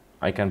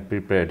 I can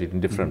prepare it in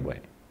different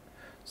way.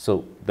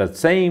 So the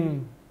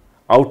same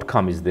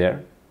outcome is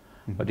there,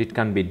 but it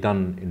can be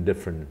done in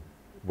different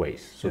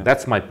ways. So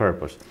that's my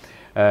purpose.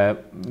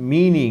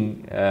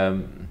 Meaning,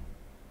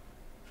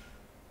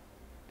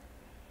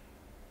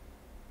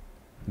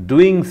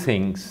 doing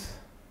things,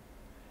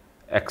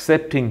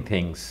 accepting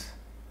things,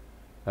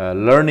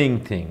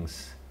 learning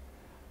things,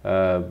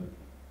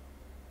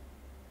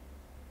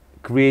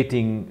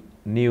 creating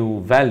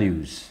new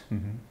values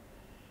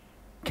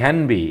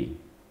can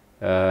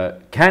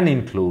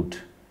include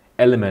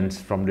elements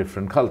from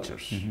different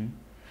cultures.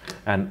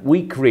 And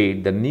we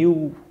create the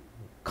new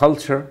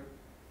culture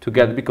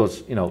together,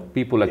 because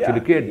people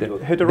actually create the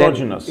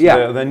heterogeneous,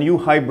 the new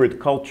hybrid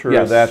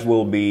culture that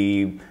will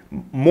be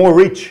more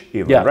rich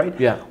even,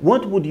 right?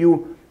 What would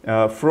you,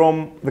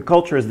 from the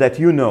cultures that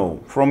you know,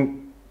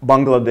 from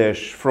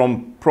Bangladesh,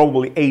 from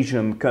probably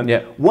Asian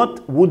countries,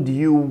 what would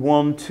you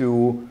want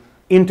to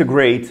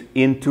integrate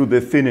into the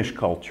Finnish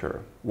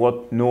culture?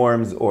 What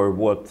norms or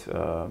what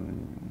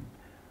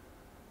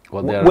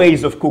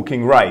ways of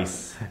cooking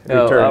rice,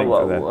 returning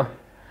to that?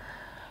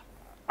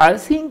 I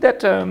think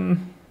that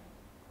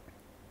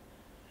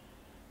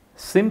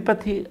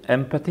sympathy,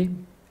 empathy,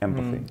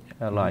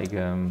 like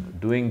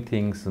doing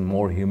things in a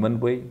more human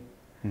way,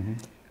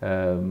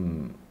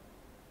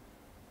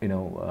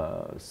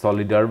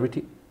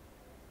 solidarity.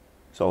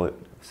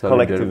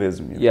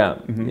 Collectivism.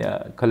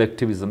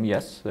 Collectivism,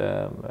 yes.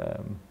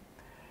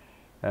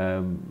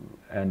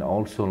 And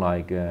also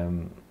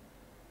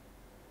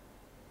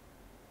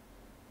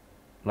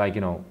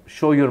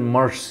show your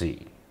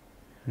mercy,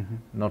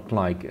 not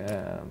like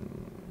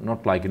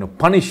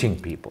punishing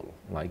people.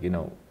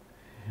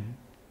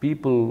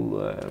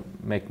 People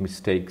make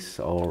mistakes,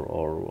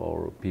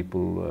 or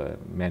people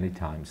many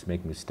times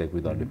make mistakes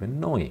without even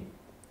knowing.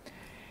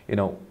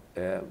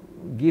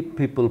 Give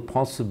people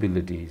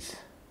possibilities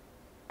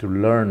to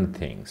learn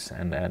things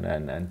and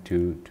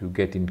to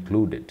get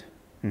included.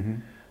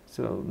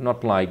 So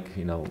not like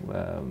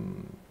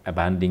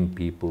abandoning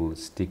people,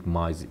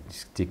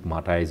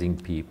 stigmatizing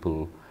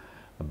people,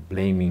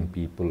 blaming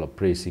people,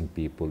 oppressing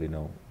people,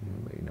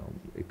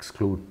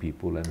 exclude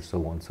people, and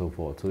so on and so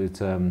forth. So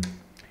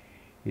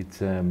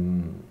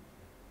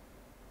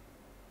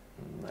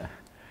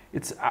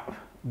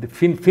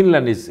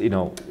Finland is,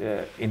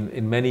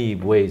 in many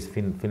ways,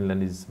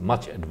 Finland is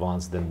much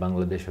advanced than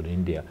Bangladesh or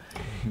India.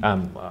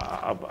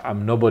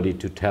 I'm nobody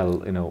to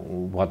tell,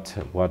 what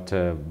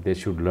they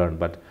should learn,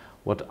 but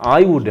what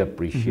I would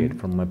appreciate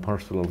from my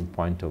personal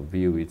point of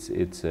view,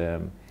 it's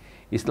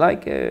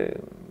like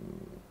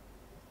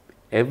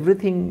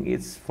everything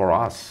is for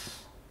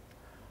us,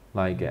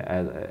 like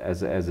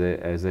as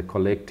a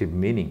collective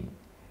meaning.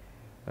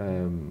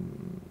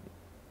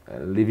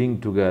 Living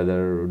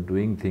together,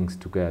 doing things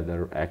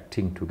together,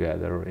 acting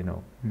together,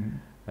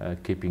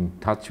 keeping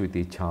touch with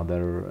each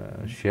other,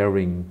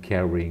 sharing,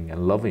 caring,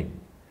 and loving.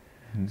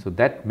 So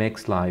that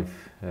makes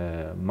life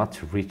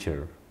much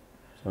richer.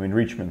 So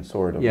enrichment,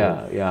 sort of.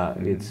 Yeah.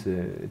 It's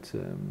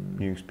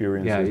new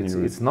experiences.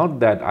 Yeah, it's not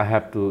that I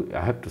have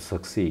to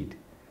succeed.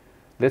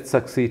 Let's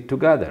succeed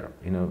together.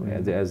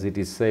 As it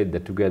is said,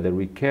 that together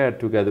we care,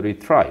 together we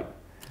thrive.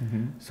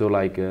 So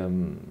like.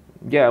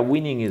 Yeah,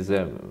 winning is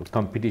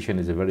competition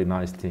is a very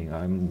nice thing.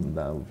 I'm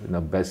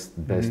the best,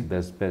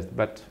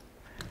 but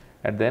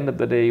at the end of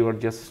the day, you are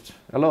just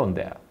alone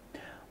there.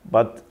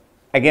 But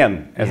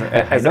again,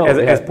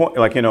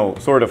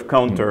 sort of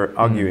counter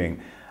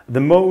arguing, the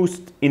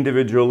most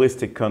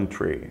individualistic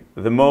country,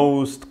 the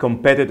most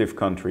competitive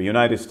country,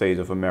 United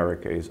States of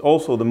America, is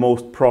also the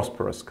most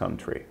prosperous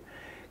country.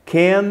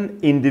 Can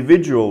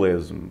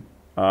individualism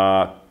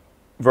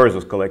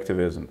versus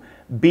collectivism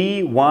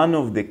be one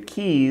of the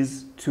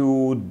keys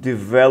to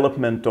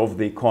development of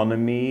the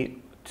economy,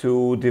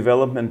 to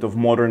development of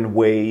modern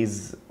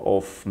ways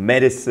of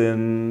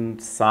medicine,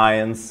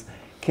 science?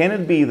 Can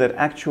it be that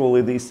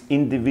actually this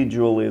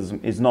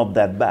individualism is not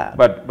that bad?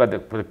 But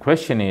the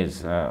question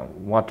is,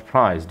 what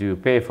price do you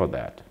pay for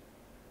that?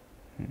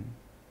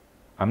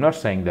 I'm not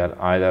saying that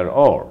either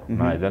or,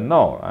 neither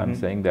nor. I'm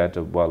saying that,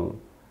 well,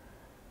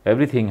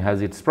 everything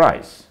has its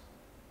price.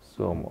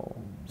 So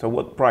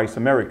what price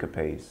America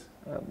pays?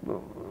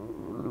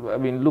 I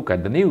mean, look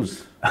at the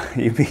news.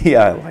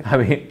 Yeah, I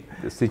mean,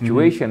 the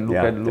situation.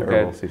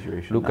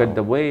 Look at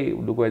the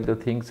way the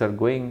things are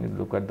going.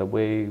 Look at the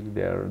way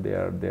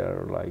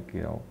they're like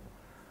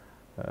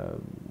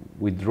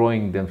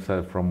withdrawing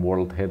themselves from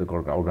World Health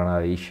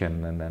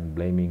Organization and then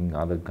blaming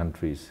other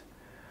countries.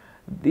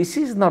 This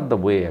is not the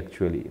way,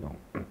 actually.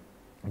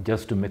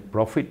 Just to make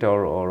profit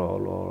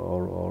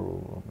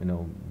or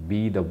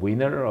be the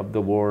winner of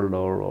the world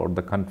or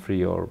the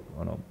country or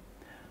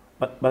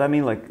But I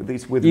mean, like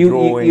this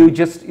withdrawing. You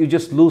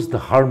just lose the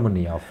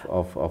harmony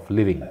of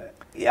living.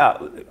 Yeah,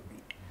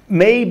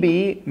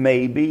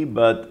 maybe,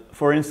 but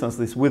for instance,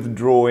 this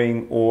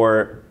withdrawing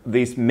or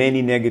these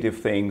many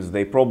negative things,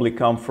 they probably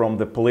come from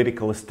the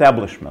political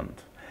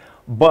establishment.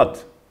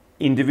 But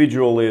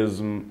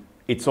individualism,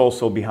 it's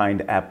also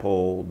behind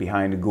Apple,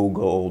 behind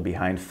Google,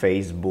 behind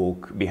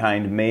Facebook,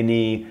 behind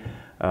many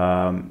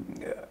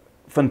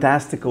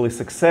fantastically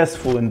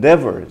successful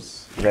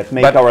endeavors that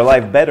make our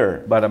life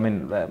better. But I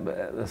mean,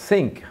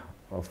 think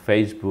of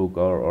Facebook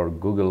or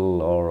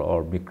Google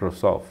or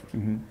Microsoft.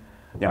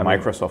 Yeah,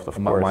 Microsoft,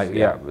 of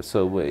course.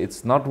 So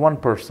it's not one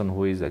person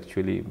who is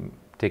actually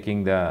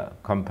taking the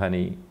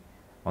company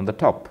on the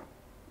top.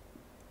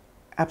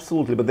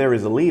 Absolutely, but there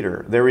is a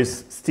leader. There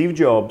is Steve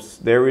Jobs,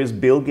 there is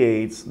Bill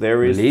Gates,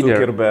 there is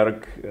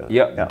Zuckerberg.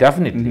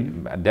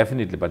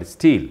 Definitely, but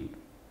still,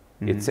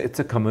 it's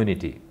a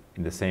community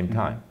in the same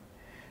time.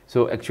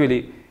 So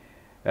actually,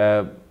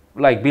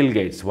 like Bill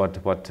Gates, what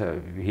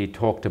he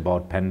talked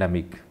about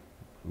pandemic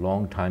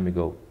long time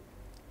ago,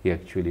 he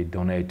actually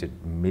donated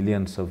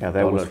millions of dollars.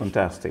 Yeah, that was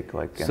fantastic.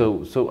 Like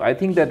so I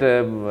think that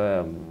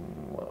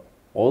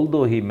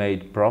although he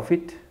made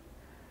profit,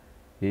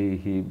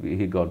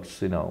 he got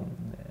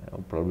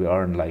probably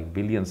earned like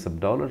billions of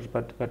dollars,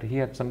 but he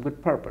had some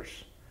good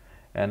purpose,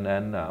 and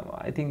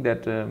I think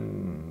that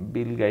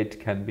Bill Gates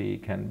can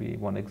be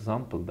one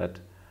example that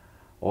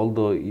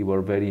although you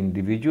are very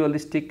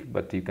individualistic,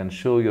 but you can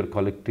show your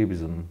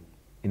collectivism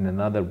in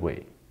another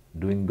way,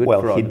 doing good.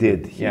 Well, he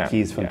did.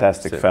 He's a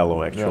fantastic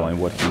fellow, actually,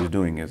 and what he's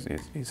doing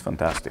is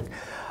fantastic.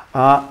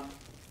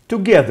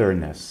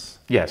 Togetherness.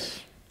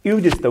 Yes.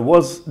 YHDESSÄ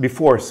was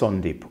before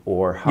Sondip,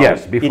 or how?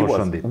 Yes, before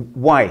Sondip.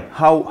 Why?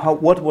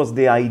 What was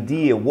the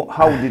idea?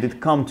 How did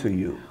it come to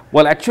you?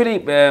 Well, actually,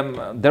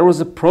 there was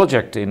a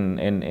project in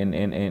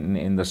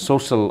the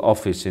social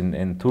office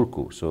in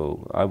Turku.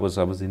 So I was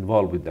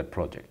involved with that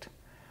project.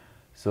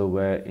 So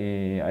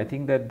I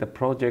think that the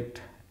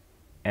project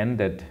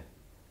ended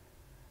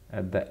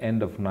at the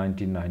end of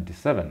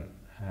 1997,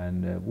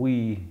 and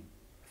we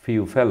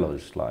few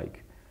fellows,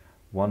 like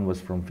one was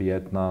from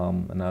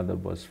Vietnam, another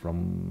was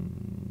from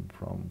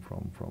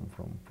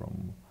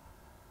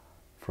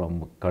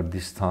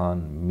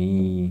Kurdistan,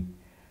 me,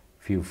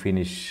 few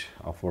Finnish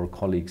of our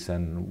colleagues,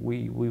 and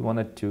we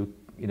wanted to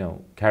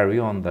carry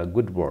on the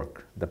good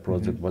work the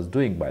project was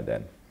doing by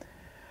then.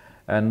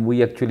 And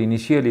we actually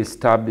initially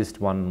established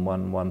one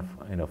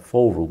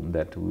forum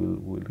that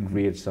will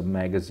create some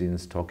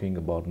magazines talking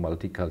about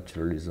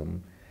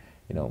multiculturalism,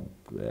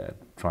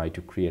 try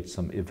to create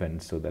some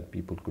events so that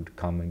people could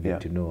come and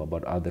get to know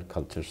about other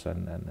cultures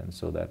and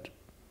so that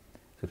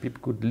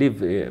people could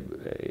live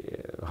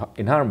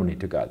in harmony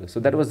together. So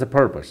that was the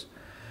purpose.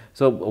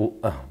 So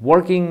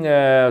working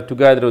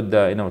together with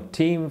the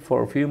team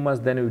for a few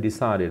months, then we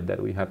decided that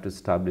we have to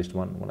establish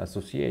one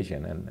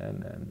association,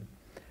 and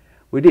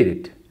we did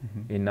it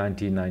in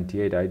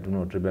 1998. I do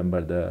not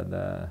remember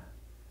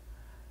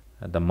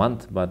the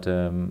month, but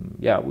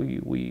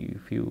we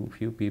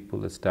few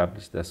people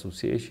established the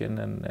association,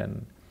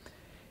 and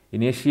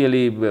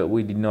initially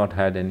we did not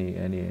had any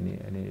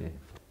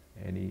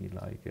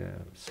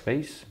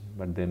space,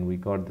 but then we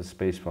got the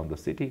space from the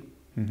city.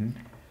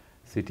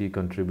 City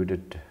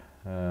contributed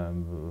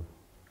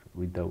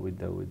with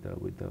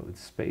the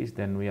space.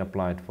 Then we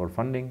applied for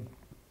funding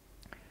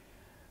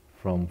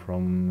from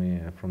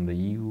the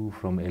EU,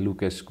 from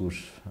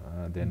ELU-keskus.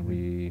 Then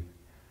we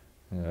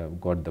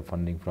got the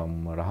funding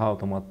from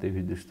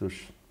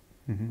yhdistys.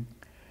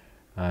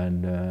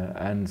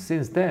 And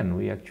since then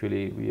we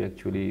actually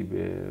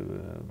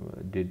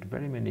did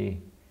very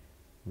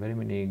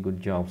many good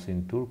jobs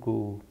in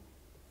Turku.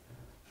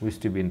 We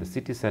used to be in the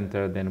city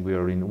center, then we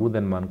were in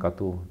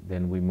Uudenmaan-katu,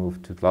 then we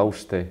moved to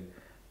Lauste,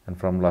 and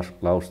from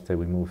Lauste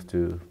we moved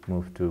to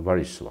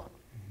Varissuo,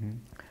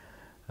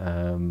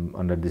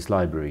 under this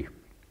library,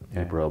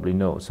 you probably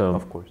know. So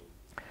of course.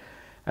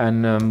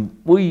 And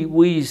we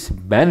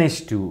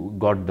managed to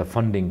got the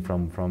funding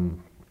from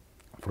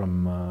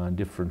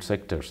different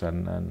sectors,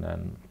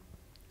 and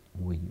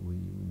we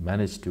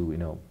managed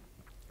to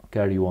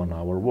carry on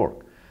our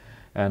work,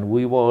 and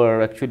we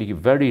were actually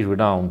very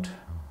renowned.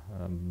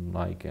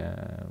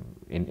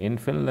 In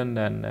Finland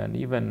and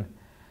even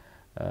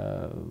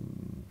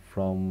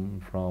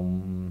from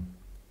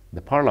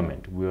the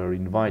parliament, we were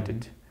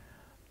invited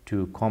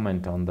to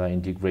comment on the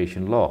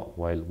integration law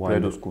while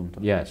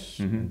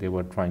yes, they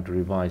were trying to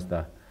revise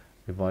the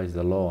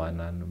law,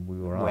 and we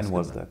were asked. When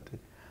was that?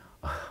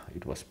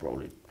 It was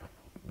probably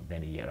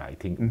many years. I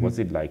think was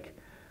it like,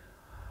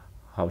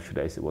 how should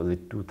I say, was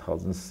it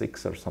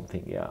 2006 or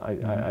something? Yeah,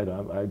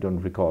 I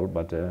don't recall,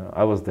 but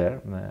I was there.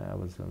 I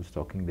was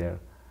talking there.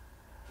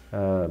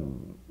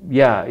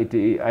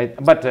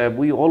 But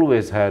we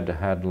always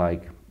had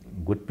like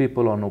good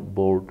people on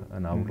board,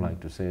 and I would like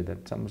to say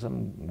that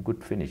some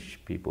good Finnish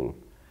people,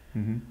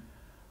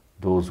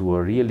 those who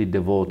were really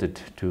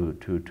devoted to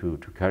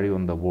carry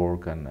on the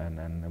work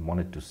and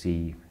wanted to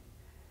see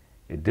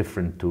a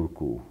different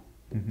Turku.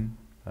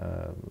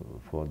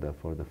 For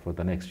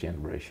the next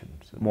generation.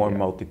 So more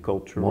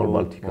multicultural. More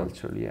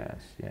multicultural,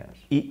 yes.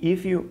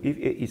 If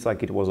it's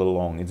like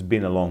it's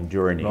been a long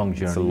journey.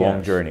 It's a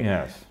long journey.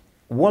 Yes.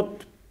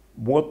 What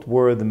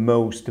were the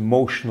most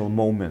emotional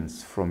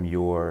moments from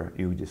your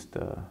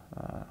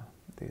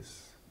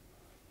this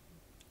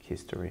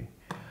history?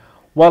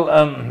 Well,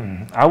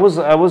 I was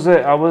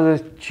a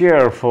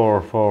chair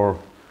for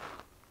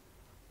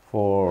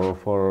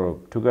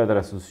Together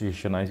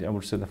Association. I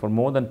would say that for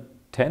more than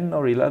 10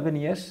 or 11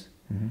 years.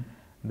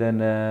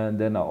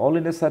 Then all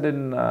in a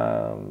sudden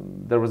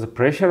there was a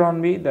pressure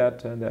on me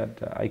that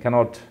I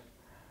cannot,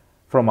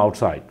 from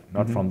outside,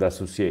 not from the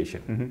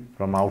association,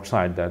 from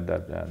outside,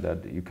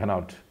 that you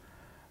cannot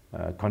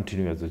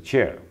continue as a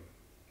chair.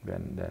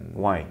 Then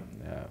why?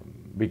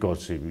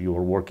 Because you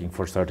are working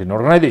for a certain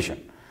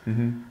organization,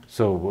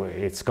 so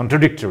it's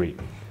contradictory.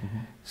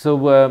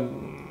 So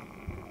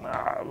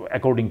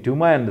according to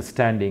my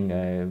understanding,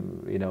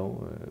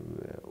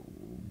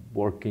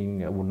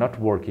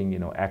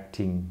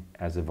 acting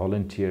as a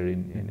volunteer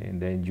in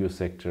the NGO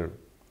sector,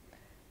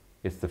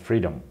 it's the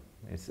freedom.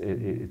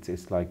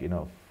 It's like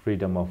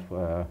freedom of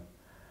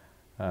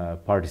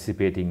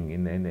participating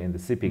in the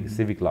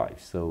civic life.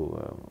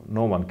 So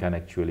no one can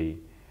actually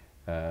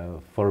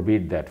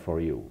forbid that for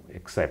you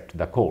except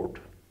the court.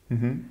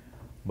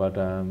 But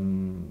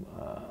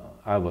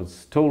I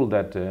was told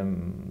that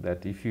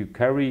if you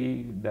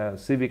carry the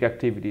civic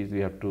activities,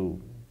 you have to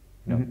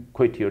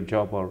quit your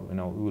job, or we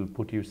will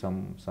put you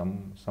some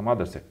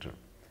other sector.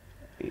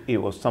 It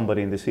was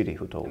somebody in the city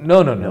who told.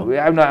 No.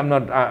 I'm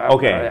not.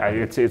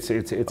 Okay.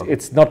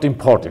 It's not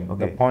important.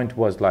 Okay. The point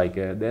was like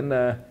then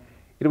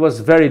it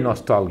was very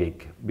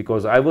nostalgic,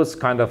 because I was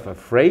kind of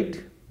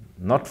afraid,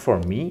 not for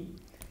me,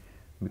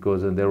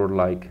 because there were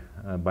like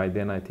by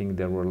then I think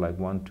there were like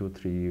 1, 2,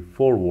 3,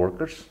 4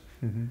 workers.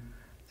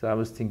 So I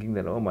was thinking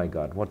that, oh my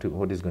God, what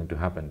is going to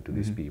happen to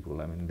these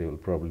people? I mean, they will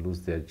probably lose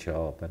their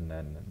job, and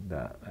then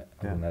the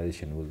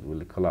organization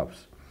will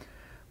collapse.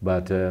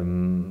 But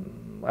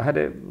I had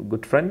a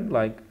good friend,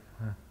 like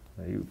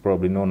you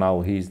probably know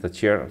now, he's the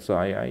chair. So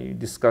I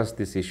discussed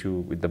this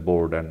issue with the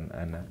board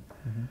and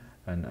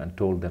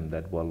told them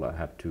that, well, I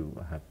have to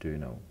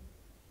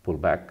pull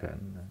back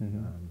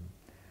and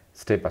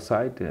step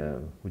aside.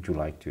 Would you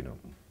like to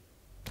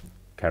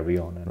carry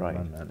on?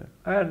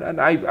 And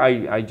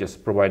I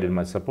just provided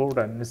my support,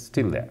 and it's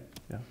still there.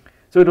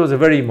 So it was a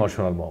very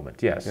emotional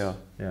moment. Yes. Yeah.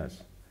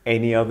 Yes.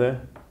 Any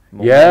other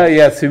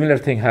Yeah, similar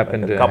thing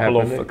happened.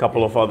 A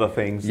couple of other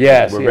things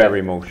yes, that were very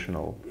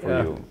emotional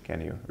for you.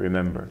 Can you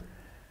remember?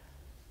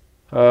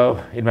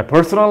 In my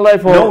personal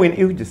life, or no, in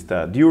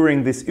YHDESSÄ,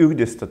 during this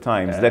YHDESSÄ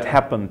times, that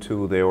happened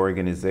to the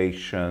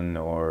organization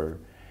or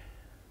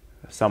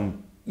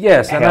some.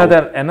 Yes, help.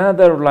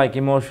 another like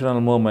emotional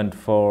moment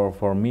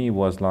for me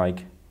was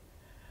like,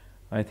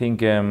 I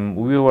think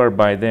we were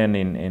by then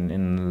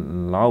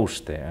in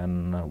Laos,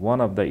 and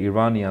one of the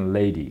Iranian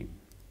lady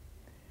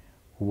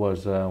who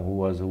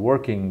was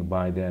working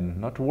by then,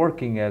 not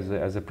working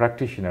as a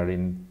practitioner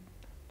in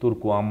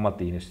Turku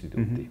Ammatti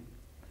Instituutti.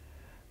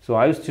 So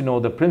I used to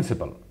know the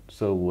principal.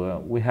 So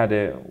we had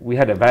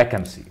a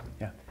vacancy.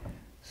 Yeah.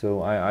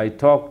 So I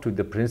talked to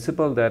the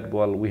principal that,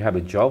 well, we have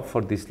a job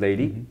for this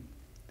lady,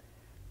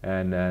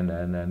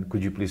 and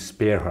could you please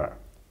spare her?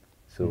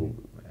 So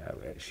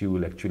she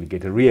will actually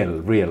get a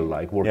real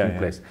like working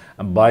place.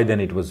 And by then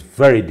it was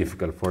very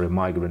difficult for a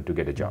migrant to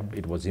get a job.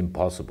 It was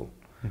impossible.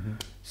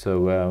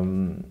 So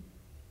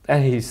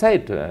and he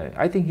said,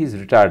 I think he's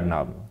retired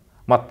now,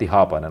 Matti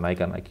Hapan, and I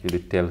can actually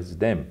tell his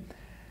name.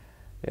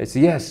 It's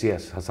yes,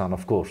 Hasan,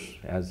 of course,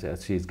 as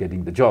she's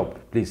getting the job,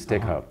 please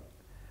take her.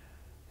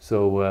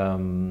 So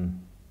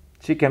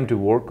she came to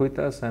work with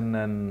us,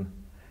 and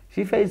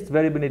she faced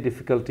very many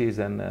difficulties,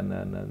 and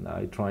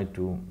I tried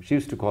to, she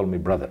used to call me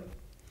brother.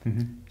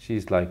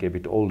 She's like a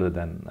bit older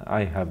than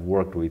I have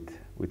worked with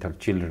her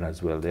children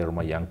as well. They are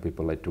my young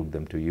people. I took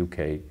them to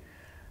UK,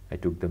 I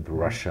took them to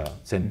Russia,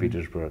 St.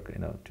 Petersburg,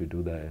 to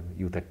do the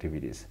youth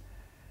activities.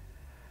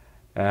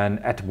 And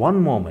at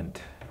one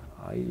moment,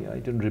 I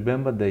don't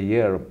remember the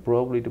year,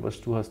 probably it was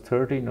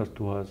 2013 or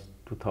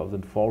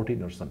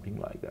 2014 or something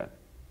like that.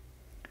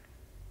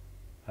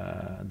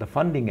 The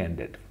funding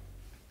ended.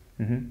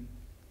 And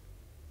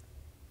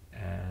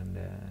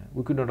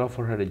we could not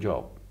offer her a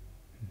job.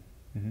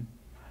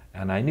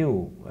 And I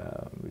knew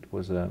it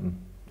was,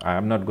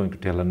 I'm not going to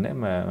tell her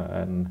name,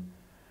 and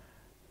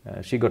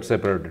she got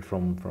separated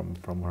from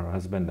her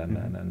husband,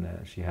 and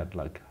she had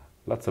like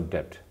lots of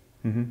debt.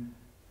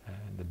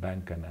 The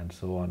bank and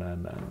so on,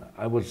 and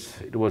I was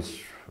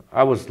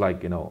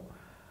like,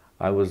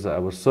 I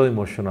was so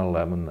emotional.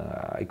 I mean,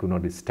 I could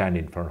not stand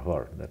in front of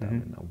her. That I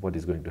mean, what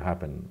is going to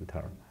happen with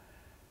her?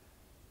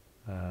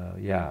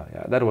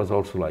 That was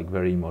also like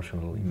very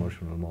emotional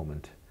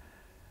moment.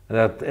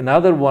 That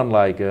another one,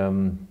 like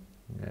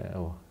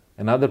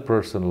another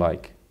person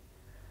like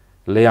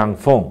Liang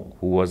Fong,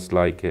 who was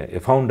like a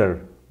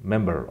founder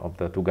member of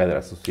the Together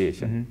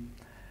Association.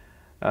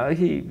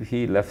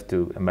 He left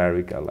to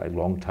America like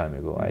long time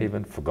ago. I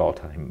even forgot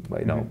him,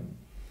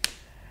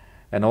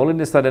 And all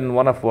in a sudden,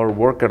 one of our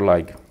worker,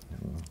 like,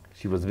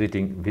 she was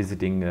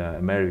visiting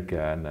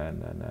America,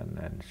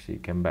 and she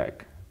came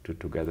back to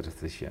Together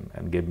Association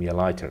and gave me a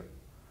lighter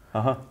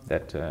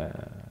that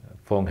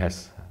Fong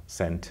has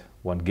sent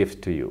one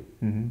gift to you,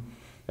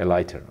 a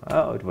lighter.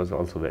 Oh, it was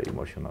also very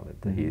emotional.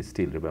 He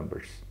still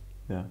remembers.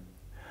 Yeah.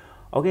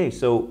 Okay,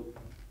 so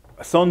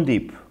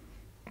Sondip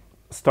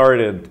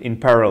started in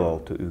parallel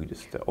to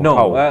YHDESSÄ? No,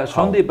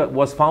 Sondip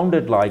was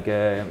founded like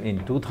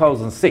in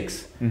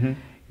 2006.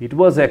 It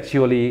was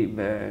actually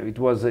it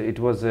was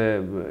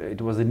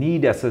a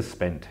need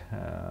assessment.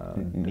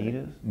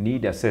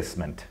 Need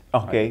assessment.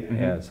 Okay.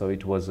 Yeah, so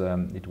it was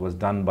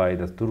done by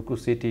the Turku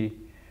city,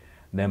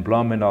 the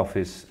employment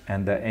office,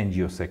 and the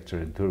NGO sector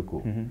in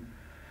Turku.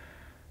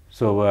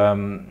 So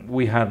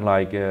we had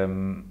like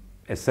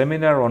a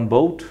seminar on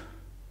both,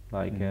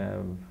 like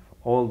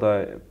all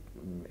the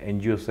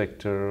NGO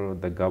sector,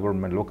 the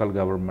government, local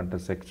governmental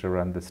sector,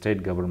 and the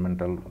state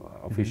governmental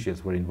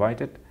officials were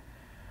invited.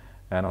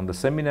 And on the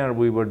seminar,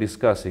 we were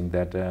discussing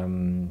that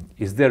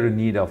is there a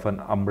need of an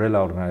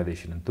umbrella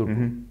organization in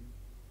Turku?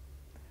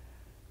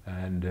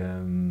 And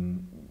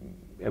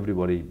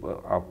everybody,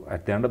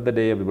 at the end of the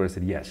day, everybody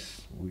said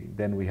yes.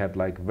 Then we had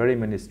like very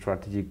many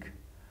strategic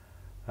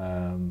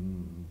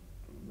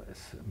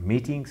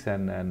meetings,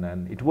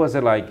 and it was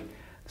like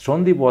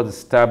Sondip was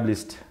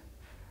established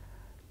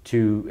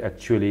to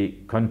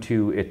actually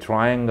continue a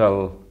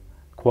triangle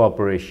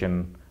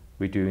cooperation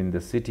between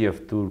the city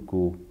of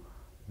Turku,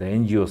 the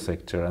NGO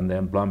sector, and the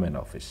employment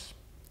office.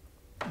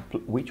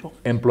 Which office?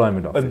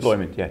 Employment office.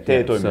 Employment, yeah.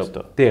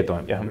 TE-toimisto.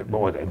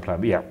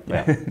 Employment,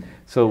 yeah.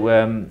 So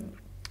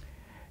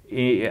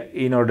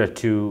in order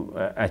to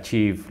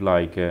achieve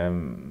like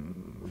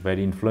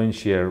very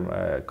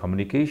influential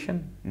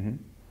communication,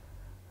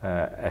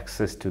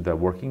 access to the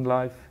working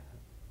life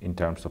in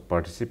terms of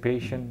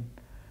participation,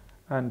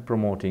 and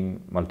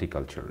promoting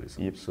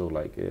multiculturalism. So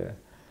like,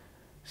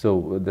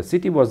 so the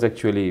city was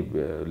actually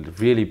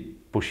really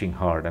pushing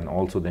hard, and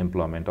also the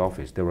employment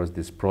office. There was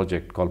this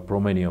project called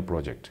Promenio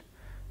project.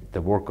 The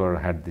worker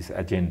had this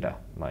agenda,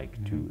 like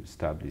to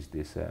establish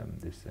this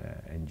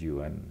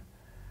NGO,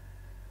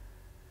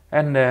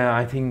 and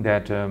I think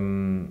that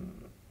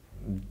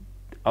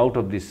out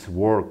of this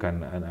work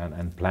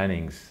and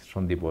plannings,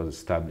 Sondip was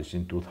established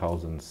in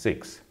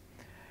 2006,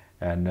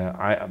 and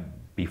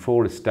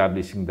before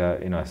establishing the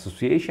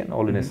association,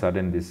 all in a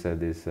sudden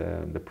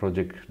the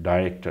project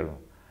director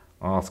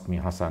asked me,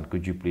 Hasan,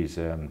 could you please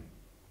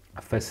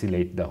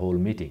facilitate the whole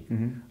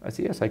meeting? I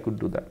said, yes, I could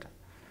do that.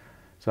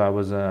 So I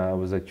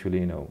was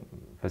actually,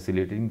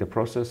 facilitating the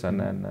process,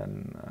 and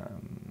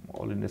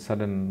all in a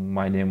sudden,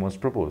 my name was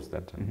proposed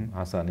that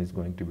Hasan is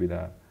going to be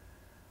the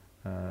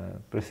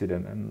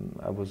president, and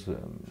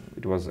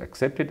it was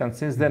accepted. And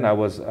since then, I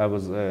was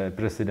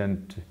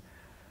president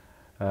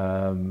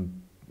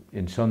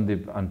in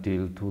Sondip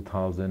until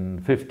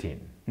 2015,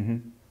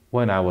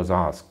 when I was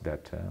asked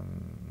that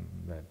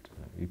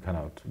you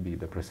cannot be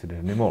the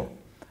president anymore.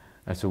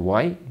 I said,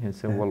 why? He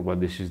said, well,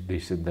 this is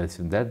this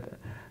and that.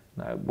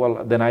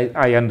 Well, then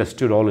I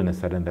understood all in a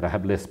sudden that I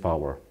have less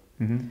power.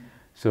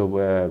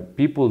 So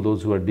people,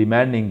 those who are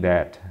demanding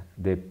that,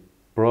 they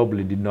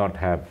probably did not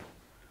have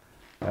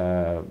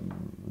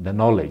the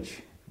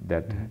knowledge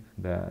that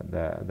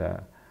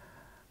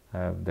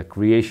the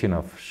creation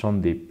of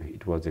Sondip,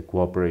 it was a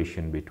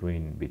cooperation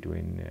between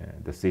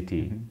the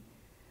city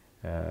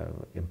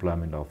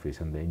employment office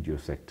and the NGO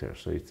sector.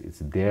 So it's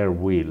their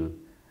will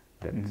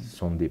that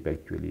Sondip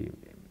actually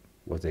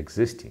was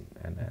existing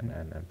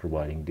and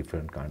providing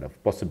different kind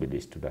of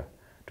possibilities to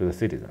the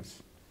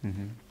citizens.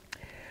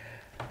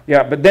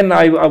 Yeah, but then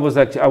I was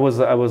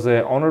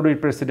an honorary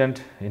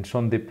president in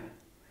Sondip.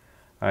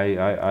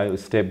 I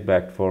stepped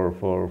back for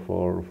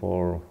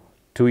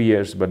 2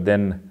 years, but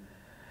then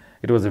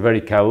it was a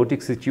very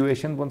chaotic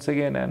situation once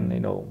again, and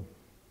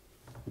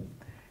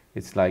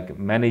it's like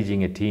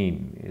managing a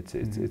team.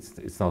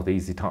 It's not an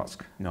easy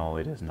task. No,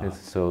 it is not.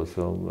 So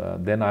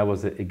then I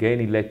was again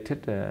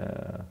elected,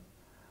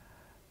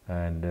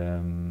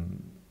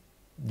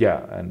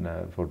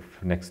 for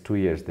next 2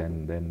 years,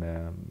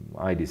 then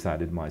I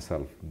decided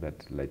myself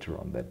that later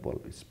on that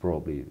it's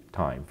probably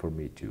time for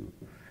me to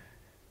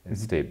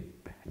stay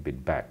a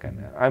bit back,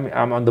 and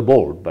I'm on the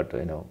board, but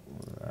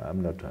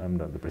I'm not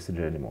the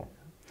president anymore.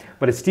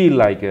 But it's still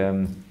like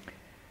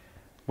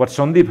what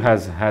Sondip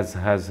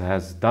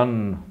has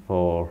done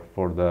for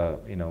the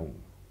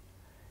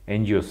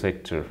NGO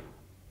sector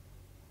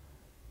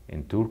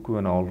in Turku,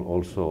 and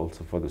also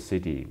for the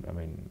city. I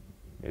mean,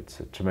 it's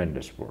a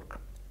tremendous work.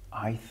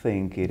 I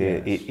think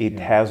it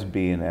has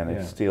been, and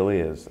it still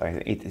is.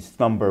 It's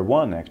number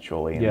one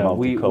actually in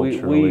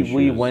multicultural issues.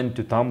 We went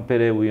to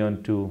Tampere, we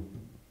went to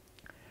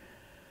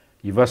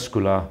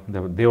Jyväskylä.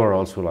 They were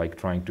also like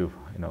trying to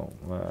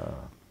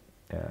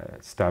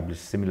establish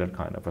similar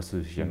kind of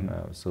association.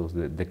 So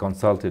they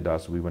consulted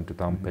us. We went to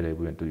Tampere,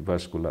 we went to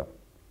Jyväskylä,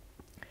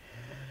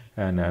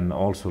 and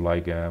also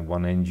like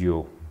one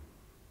NGO,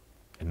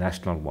 a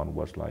national one,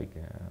 was like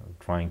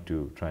trying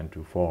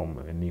to form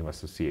a new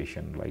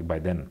association like by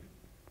then,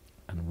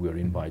 and we were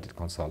invited,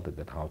 consulted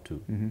that how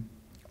to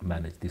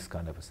manage this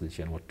kind of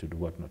association, what to do,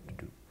 what not to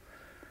do.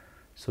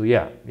 So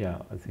yeah,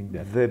 I think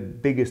that the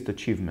biggest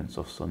achievements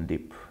of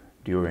Sondip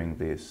during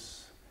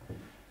this.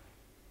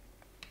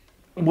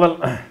 Well,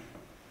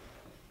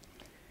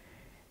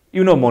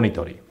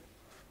 Monitori.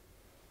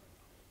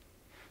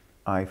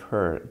 I've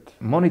heard.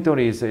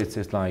 Monitori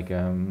it's like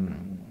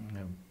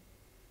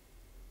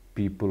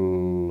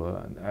people,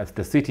 as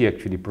the city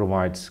actually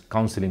provides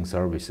counseling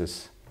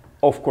services.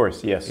 Of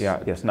course, yes.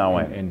 Yeah, yes. Now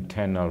in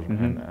 10 or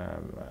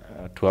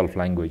 12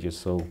 languages.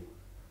 So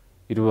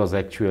it was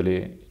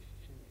actually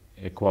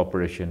a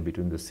cooperation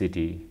between the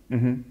city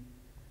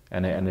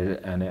and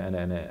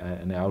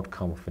an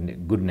outcome of a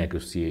good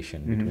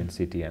negotiation between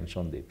city and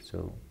Sondip.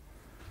 So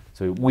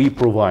we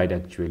provide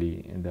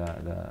actually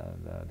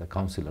the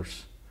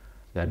counselors,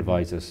 the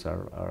advisors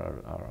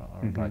are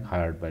like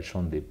hired by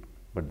Sondip,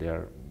 but they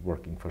are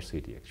working for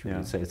city actually. Yeah.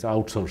 It's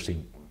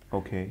outsourcing.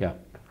 Okay. Yeah.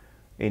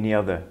 Any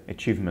other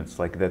achievements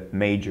like that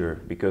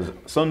major? Because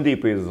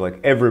Sondip is like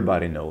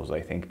everybody knows.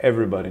 I think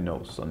everybody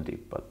knows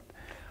Sondip, but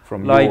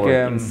from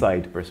your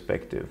inside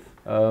perspective.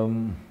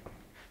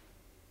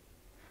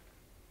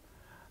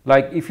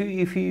 Like if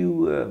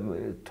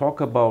you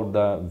talk about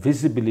the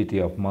visibility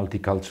of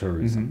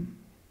multiculturalism,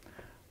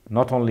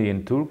 not only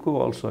in Turku,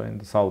 also in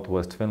the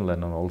southwest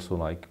Finland, and also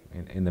like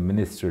in the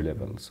ministry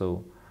level.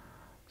 So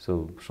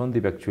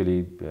Sondip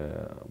actually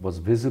was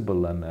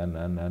visible,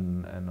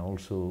 and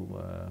also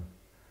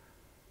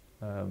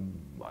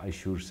I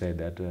should say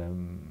that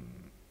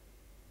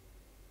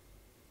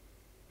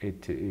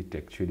it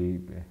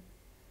actually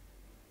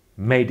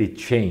made a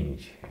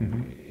change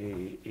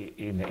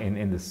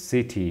in the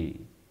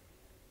city.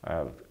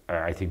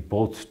 I think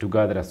both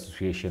together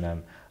association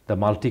and the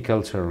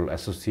multicultural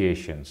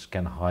associations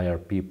can hire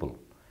people,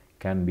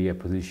 can be a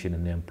position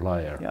in the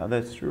employer. Yeah,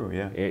 that's true.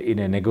 Yeah, in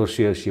a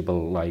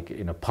negotiable, like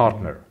in a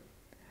partner,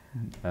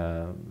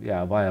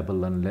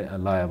 viable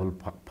and liable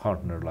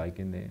partner, like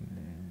in the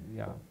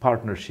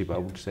partnership, I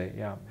would say.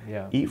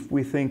 Yeah. If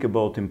we think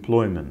about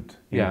employment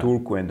in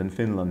Turku and in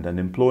Finland, and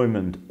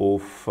employment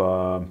of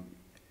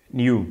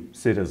new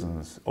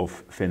citizens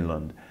of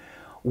Finland,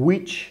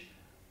 which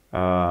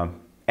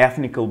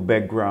ethnical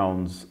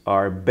backgrounds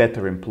are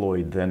better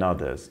employed than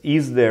others?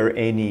 Is there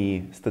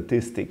any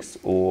statistics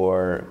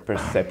or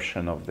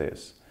perception of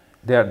this?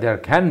 There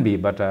can be,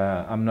 but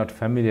I'm not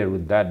familiar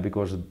with that,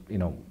 because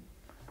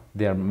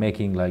they are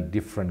making like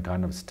different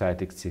kind of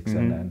statistics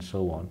and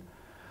so on.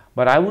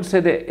 But I would say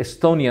the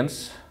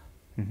Estonians,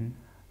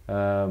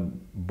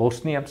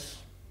 Bosnians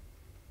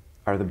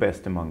are the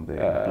best among the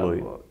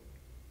employed.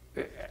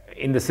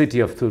 In the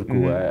city of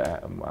Turku,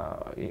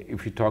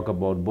 if you talk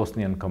about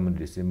Bosnian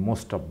communities,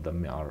 most of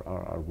them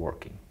are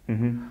working.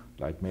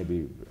 Like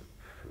maybe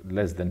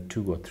less than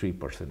 2 or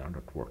 3% are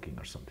not working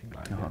or something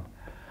like that.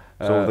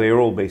 So they are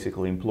all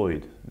basically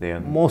employed. They are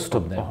most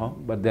of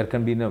them, but there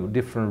can be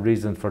different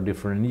reasons for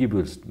different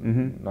individuals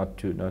not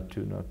to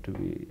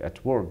be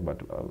at work.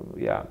 But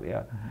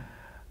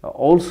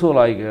also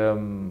like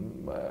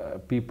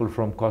people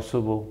from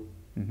Kosovo,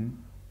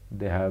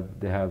 they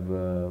have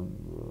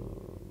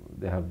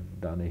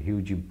done a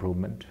huge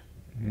improvement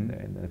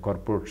in the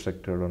corporate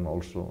sector and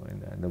also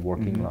in the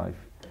working life.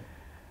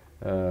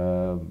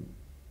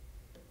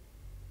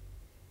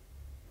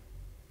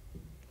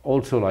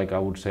 Also, like I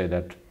would say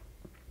that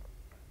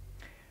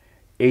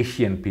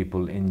Asian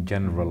people in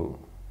general,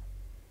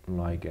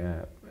 like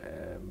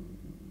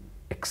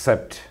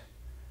accept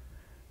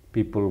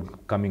people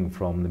coming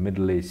from the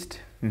Middle East.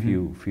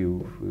 Few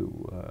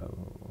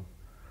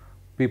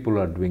people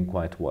are doing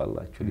quite well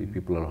actually.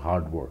 People are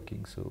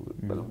hardworking. So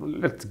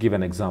let's give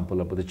an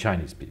example about the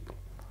Chinese people.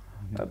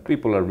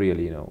 People are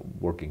really,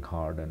 working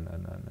hard and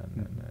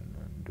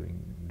doing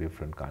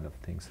different kind of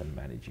things and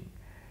managing.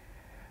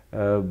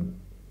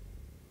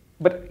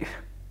 But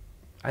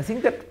I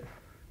think that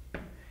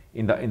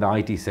in the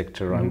IT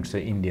sector, I would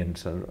say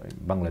Indians or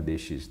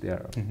Bangladeshis, they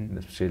are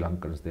the Sri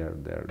Lankans, they're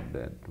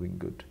doing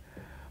good.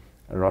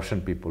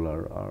 Russian people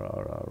are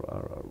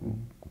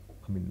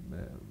I mean,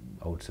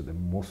 I would say that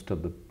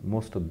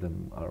most of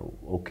them are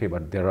okay,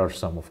 but there are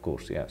some, of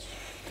course, yes,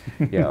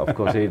 yeah, of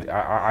course.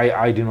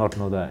 I do not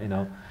know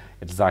the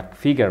exact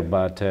figure,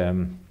 but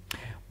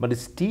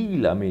it's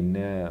still, I mean,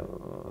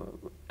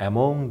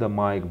 among the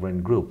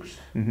migrant groups,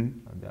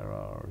 there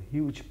are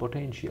huge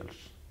potentials.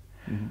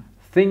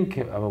 Think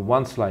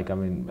once, like, I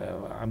mean,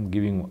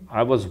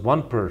 I was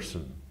one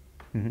person.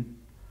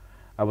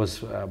 I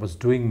was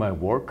doing my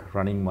work,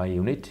 running my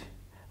unit,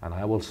 and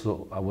I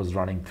was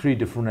running 3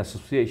 different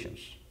associations.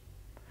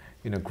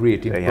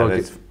 Creating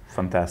projects,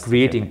 fantastic.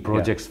 Creating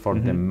projects for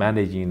them,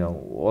 managing,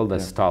 all the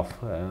stuff.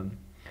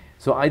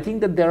 So I think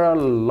that there are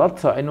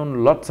I know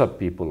lots of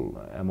people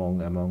among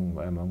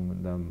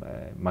the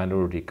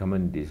minority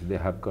communities. They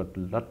have got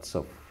lots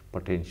of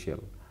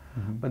potential,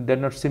 but they're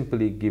not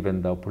simply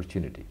given the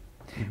opportunity.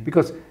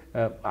 Because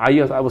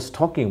I was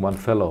talking one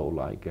fellow,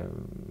 like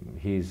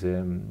he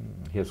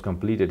has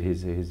completed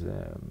his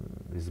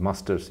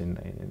masters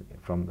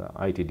from the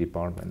IT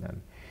department,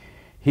 and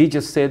he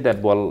just said that,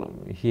 well,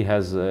 he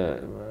has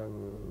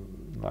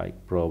like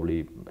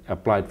probably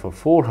applied for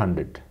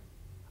 400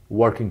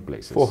 working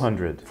places.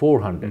 400.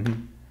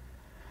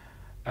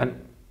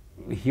 And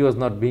he was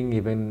not being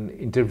even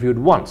interviewed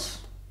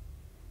once.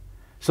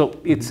 So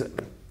it's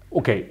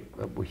okay.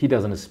 He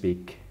doesn't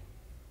speak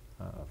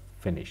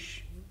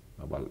Finnish.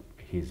 Well,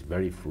 he's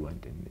very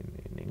fluent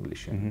in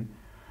English, and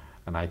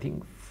I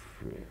think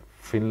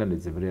Finland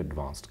is a very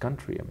advanced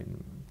country. I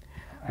mean,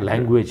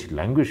 language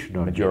should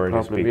not majority be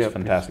a problem. speaks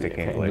fantastic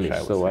English. I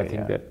would so say, I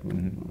think that,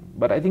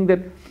 but I think that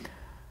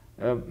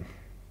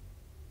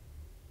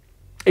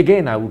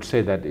again, I would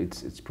say that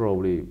it's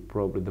probably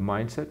the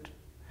mindset,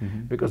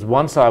 because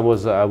once I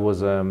was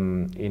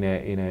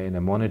in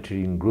a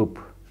monitoring group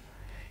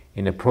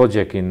in a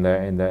project in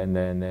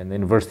the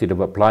University of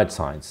Applied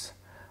Science.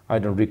 I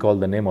don't recall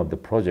the name of the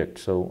project.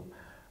 So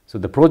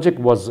the project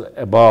was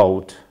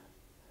about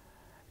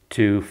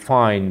to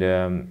find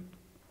the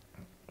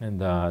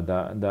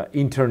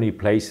internee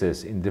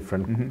places in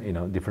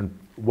different different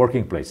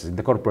working places in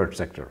the corporate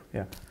sector.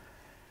 Yeah.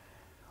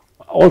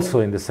 Also,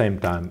 in the same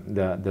time,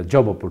 the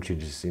job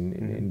opportunities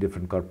in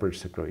different corporate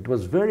sector. It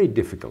was very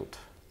difficult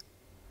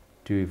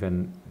to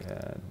even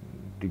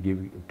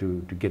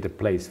to get a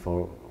place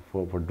for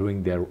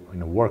doing their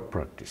work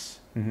practice,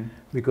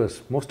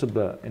 because most of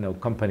the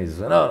companies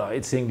say, no,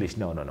 it's English,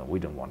 no, we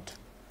don't want.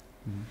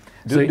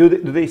 Do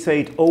they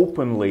say it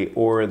openly,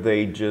 or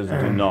they just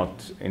do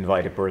not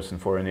invite a person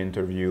for an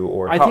interview?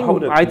 Or I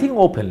think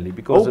openly,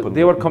 because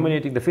they were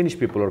communicating. The Finnish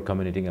people are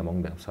communicating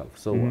among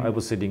themselves. So I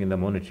was sitting in the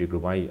monitoring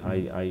group.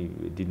 I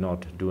did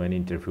not do an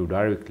interview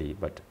directly,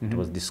 but it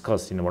was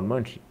discussed in our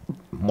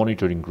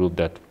monitoring group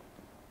that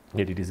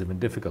it is even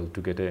difficult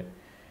to get a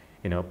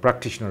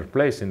practitioner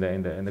place in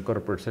the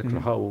corporate sector.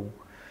 How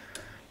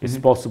it's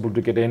possible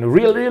to get a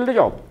real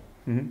job?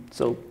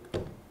 So,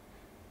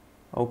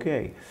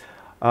 okay.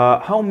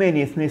 How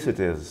many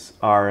ethnicities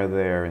are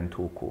there in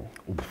Turku?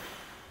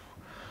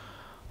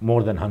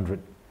 More than 100.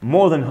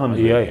 More than 100?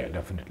 Yeah,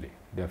 definitely.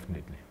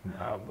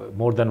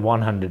 More than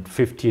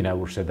 115, I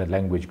would say, the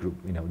language group,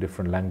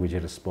 different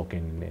languages are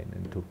spoken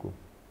in Turku.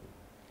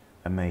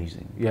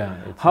 Amazing. Yeah.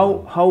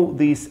 How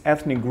these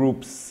ethnic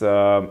groups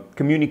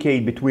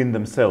communicate between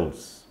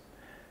themselves?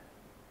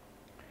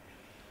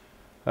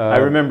 I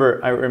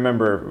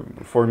remember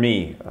for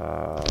me,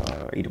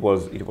 it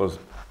was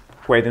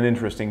quite an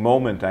interesting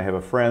moment. I have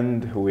a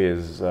friend who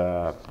is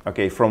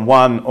okay, from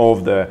one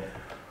of the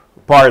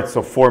parts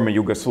of former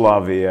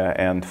Yugoslavia,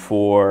 and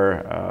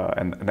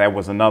and that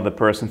was another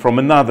person from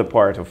another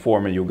part of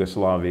former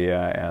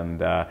Yugoslavia,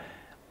 and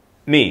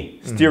me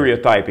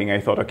stereotyping. I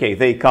thought, okay,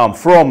 they come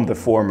from the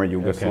former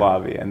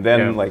Yugoslavia, and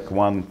then like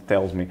one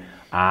tells me,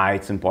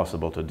 it's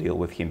impossible to deal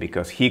with him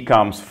because he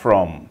comes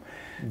from.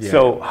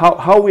 So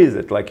how is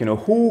it, like, you know,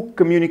 who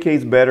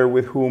communicates better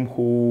with whom,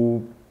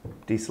 who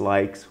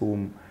dislikes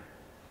whom?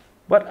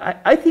 But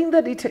I think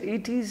that it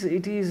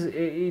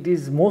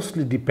is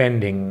mostly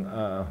depending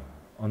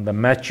on the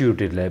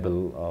maturity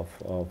level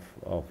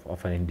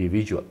of an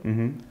individual,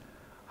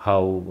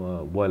 how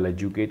well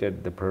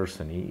educated the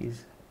person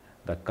is,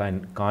 the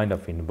kind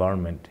of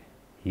environment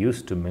he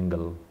used to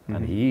mingle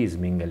and he is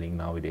mingling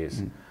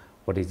nowadays.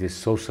 What is the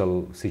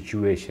social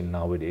situation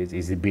nowadays?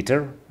 Is he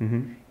bitter?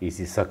 Is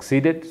he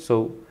succeeded?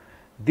 So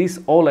this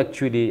all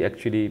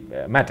actually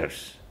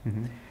matters.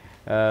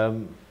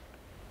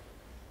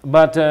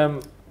 But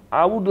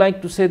I would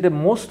like to say that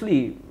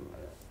mostly,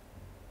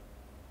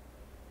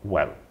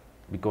 well,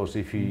 because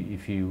if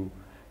you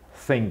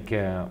think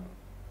of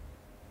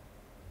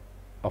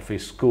a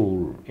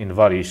school in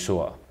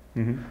Varissuo,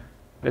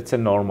 let's say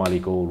normally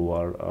go to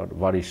our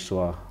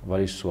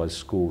Varissuo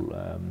school.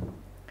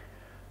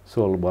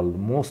 So, well,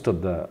 most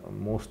of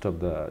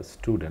the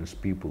students,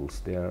 pupils,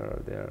 they are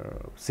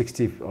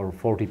 60 or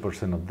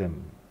 40% of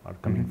them are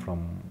coming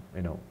from,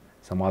 you know,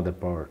 some other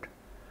part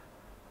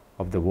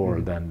of the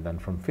world than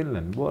from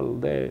Finland. Well,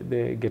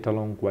 they get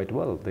along quite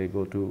well. They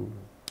go to,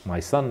 my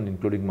son,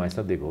 including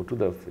myself, they go to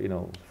the, you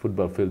know,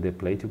 football field. They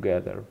play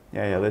together.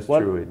 Yeah, that's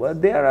true. Well,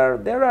 there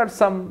are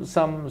some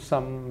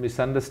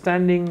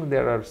misunderstanding.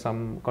 There are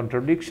some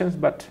contradictions,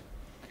 but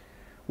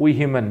we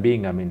human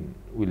beings, I mean,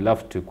 we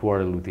love to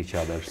quarrel with each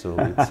other, so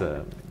it's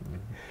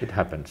it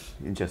happens.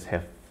 You just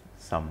have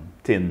some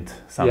tint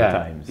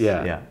sometimes.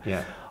 Yeah.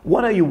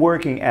 What are you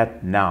working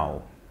at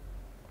now?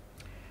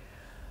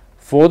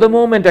 For the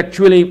moment,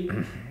 actually,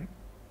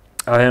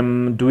 I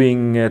am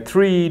doing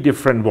 3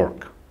 different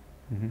work.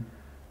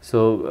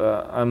 So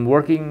I'm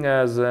working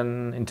as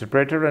an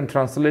interpreter and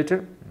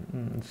translator.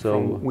 So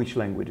from which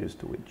languages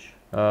to which?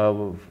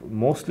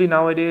 Mostly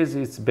nowadays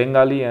it's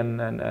Bengali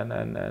and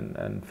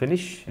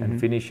Finnish, and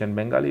Finnish and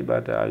Bengali,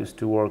 but I used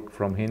to work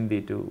from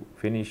Hindi to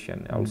Finnish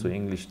and also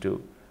English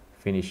to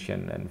Finnish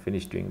and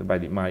Finnish doing the,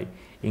 but my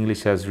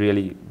English has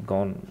really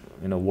gone,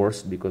 you know,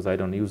 worse because I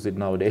don't use it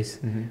nowadays,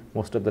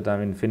 most of the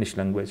time in Finnish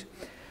language.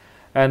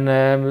 And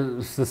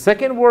the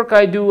second work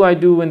I do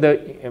in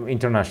the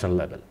international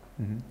level.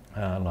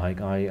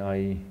 Like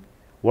I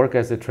work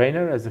as a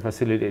trainer, as a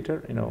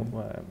facilitator, you know,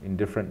 in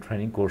different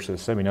training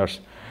courses, seminars,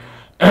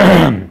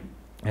 and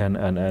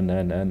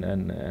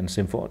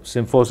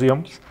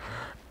symposiums.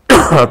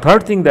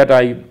 Third thing that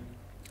I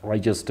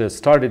just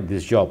started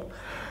this job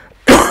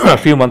a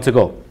few months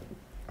ago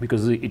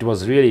because it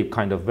was really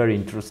kind of very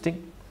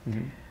interesting.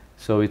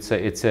 So it's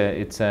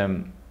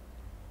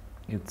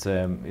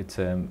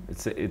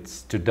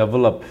to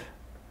develop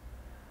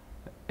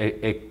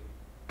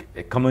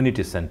a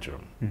community center,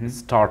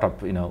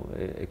 startup, you know,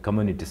 a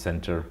community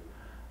center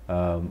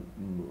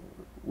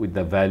with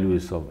the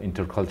values of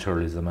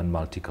interculturalism and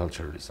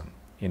multiculturalism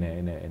in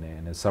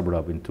a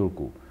suburb in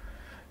Turku.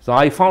 So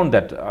I found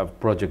that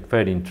project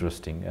very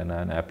interesting, and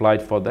I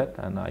applied for that,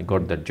 and I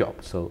got that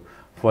job. So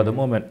for the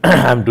moment,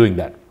 I'm doing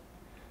that.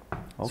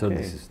 Okay. So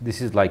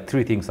this is like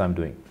 3 things I'm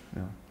doing.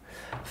 Yeah.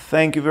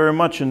 Thank you very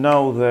much. And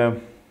now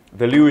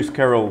the Lewis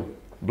Carroll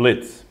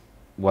Blitz.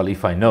 Well,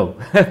 if I know.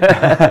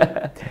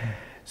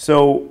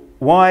 So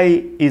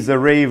why is a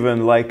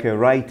raven like a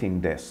writing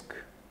desk?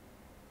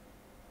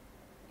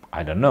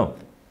 I don't know.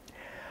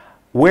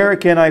 Where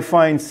can I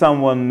find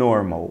someone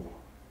normal?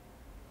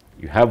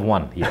 You have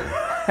one here.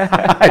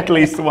 At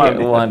least one.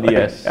 Yeah, one,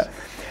 yes.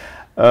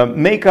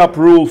 Makeup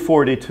rule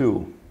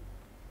 42.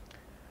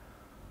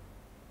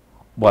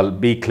 Well,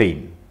 be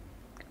clean.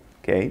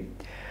 Okay.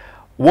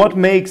 What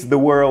makes the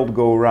world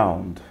go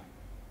round?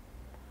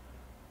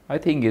 I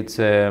think it's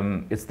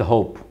the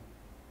hope.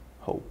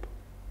 Hope.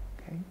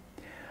 Okay.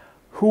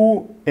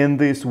 Who in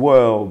this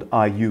world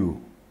are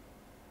you?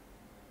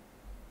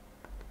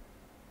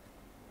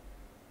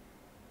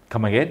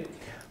 Come again?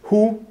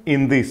 Who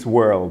in this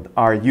world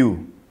are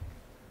you?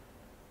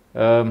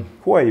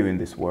 Who are you in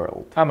this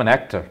world? I'm an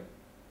actor.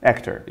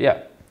 Actor?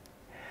 Yeah.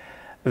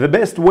 The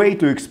best way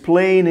to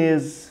explain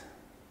is?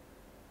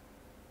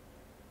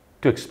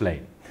 To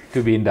explain.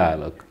 To be in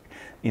dialogue.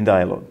 In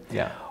dialogue.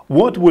 Yeah.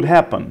 What would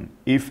happen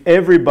if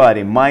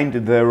everybody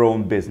minded their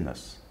own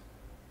business?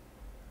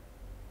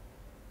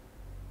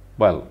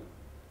 Well,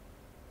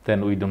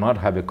 then we do not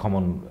have a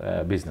common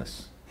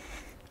business.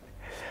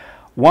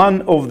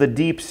 One of the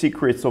deep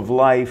secrets of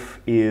life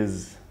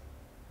is?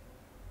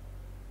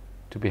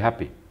 To be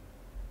happy.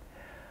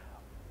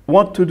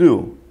 What to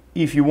do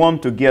if you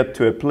want to get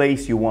to a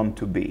place you want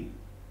to be?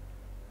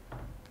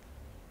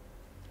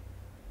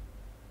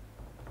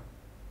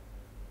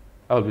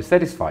 I will be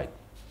satisfied.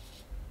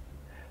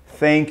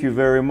 Thank you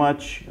very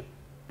much.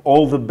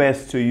 all the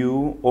best to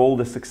you, all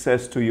the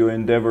success to your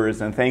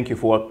endeavors, and thank you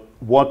for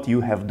what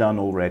you have done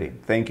already.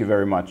 Thank you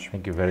very much.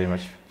 Thank you very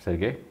much,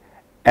 Sergey.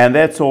 And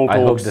that's all talks.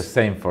 I hope the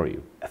same for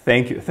you.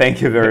 Thank you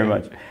very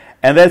much.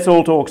 And that's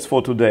all talks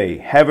for today.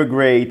 Have a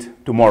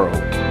great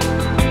tomorrow.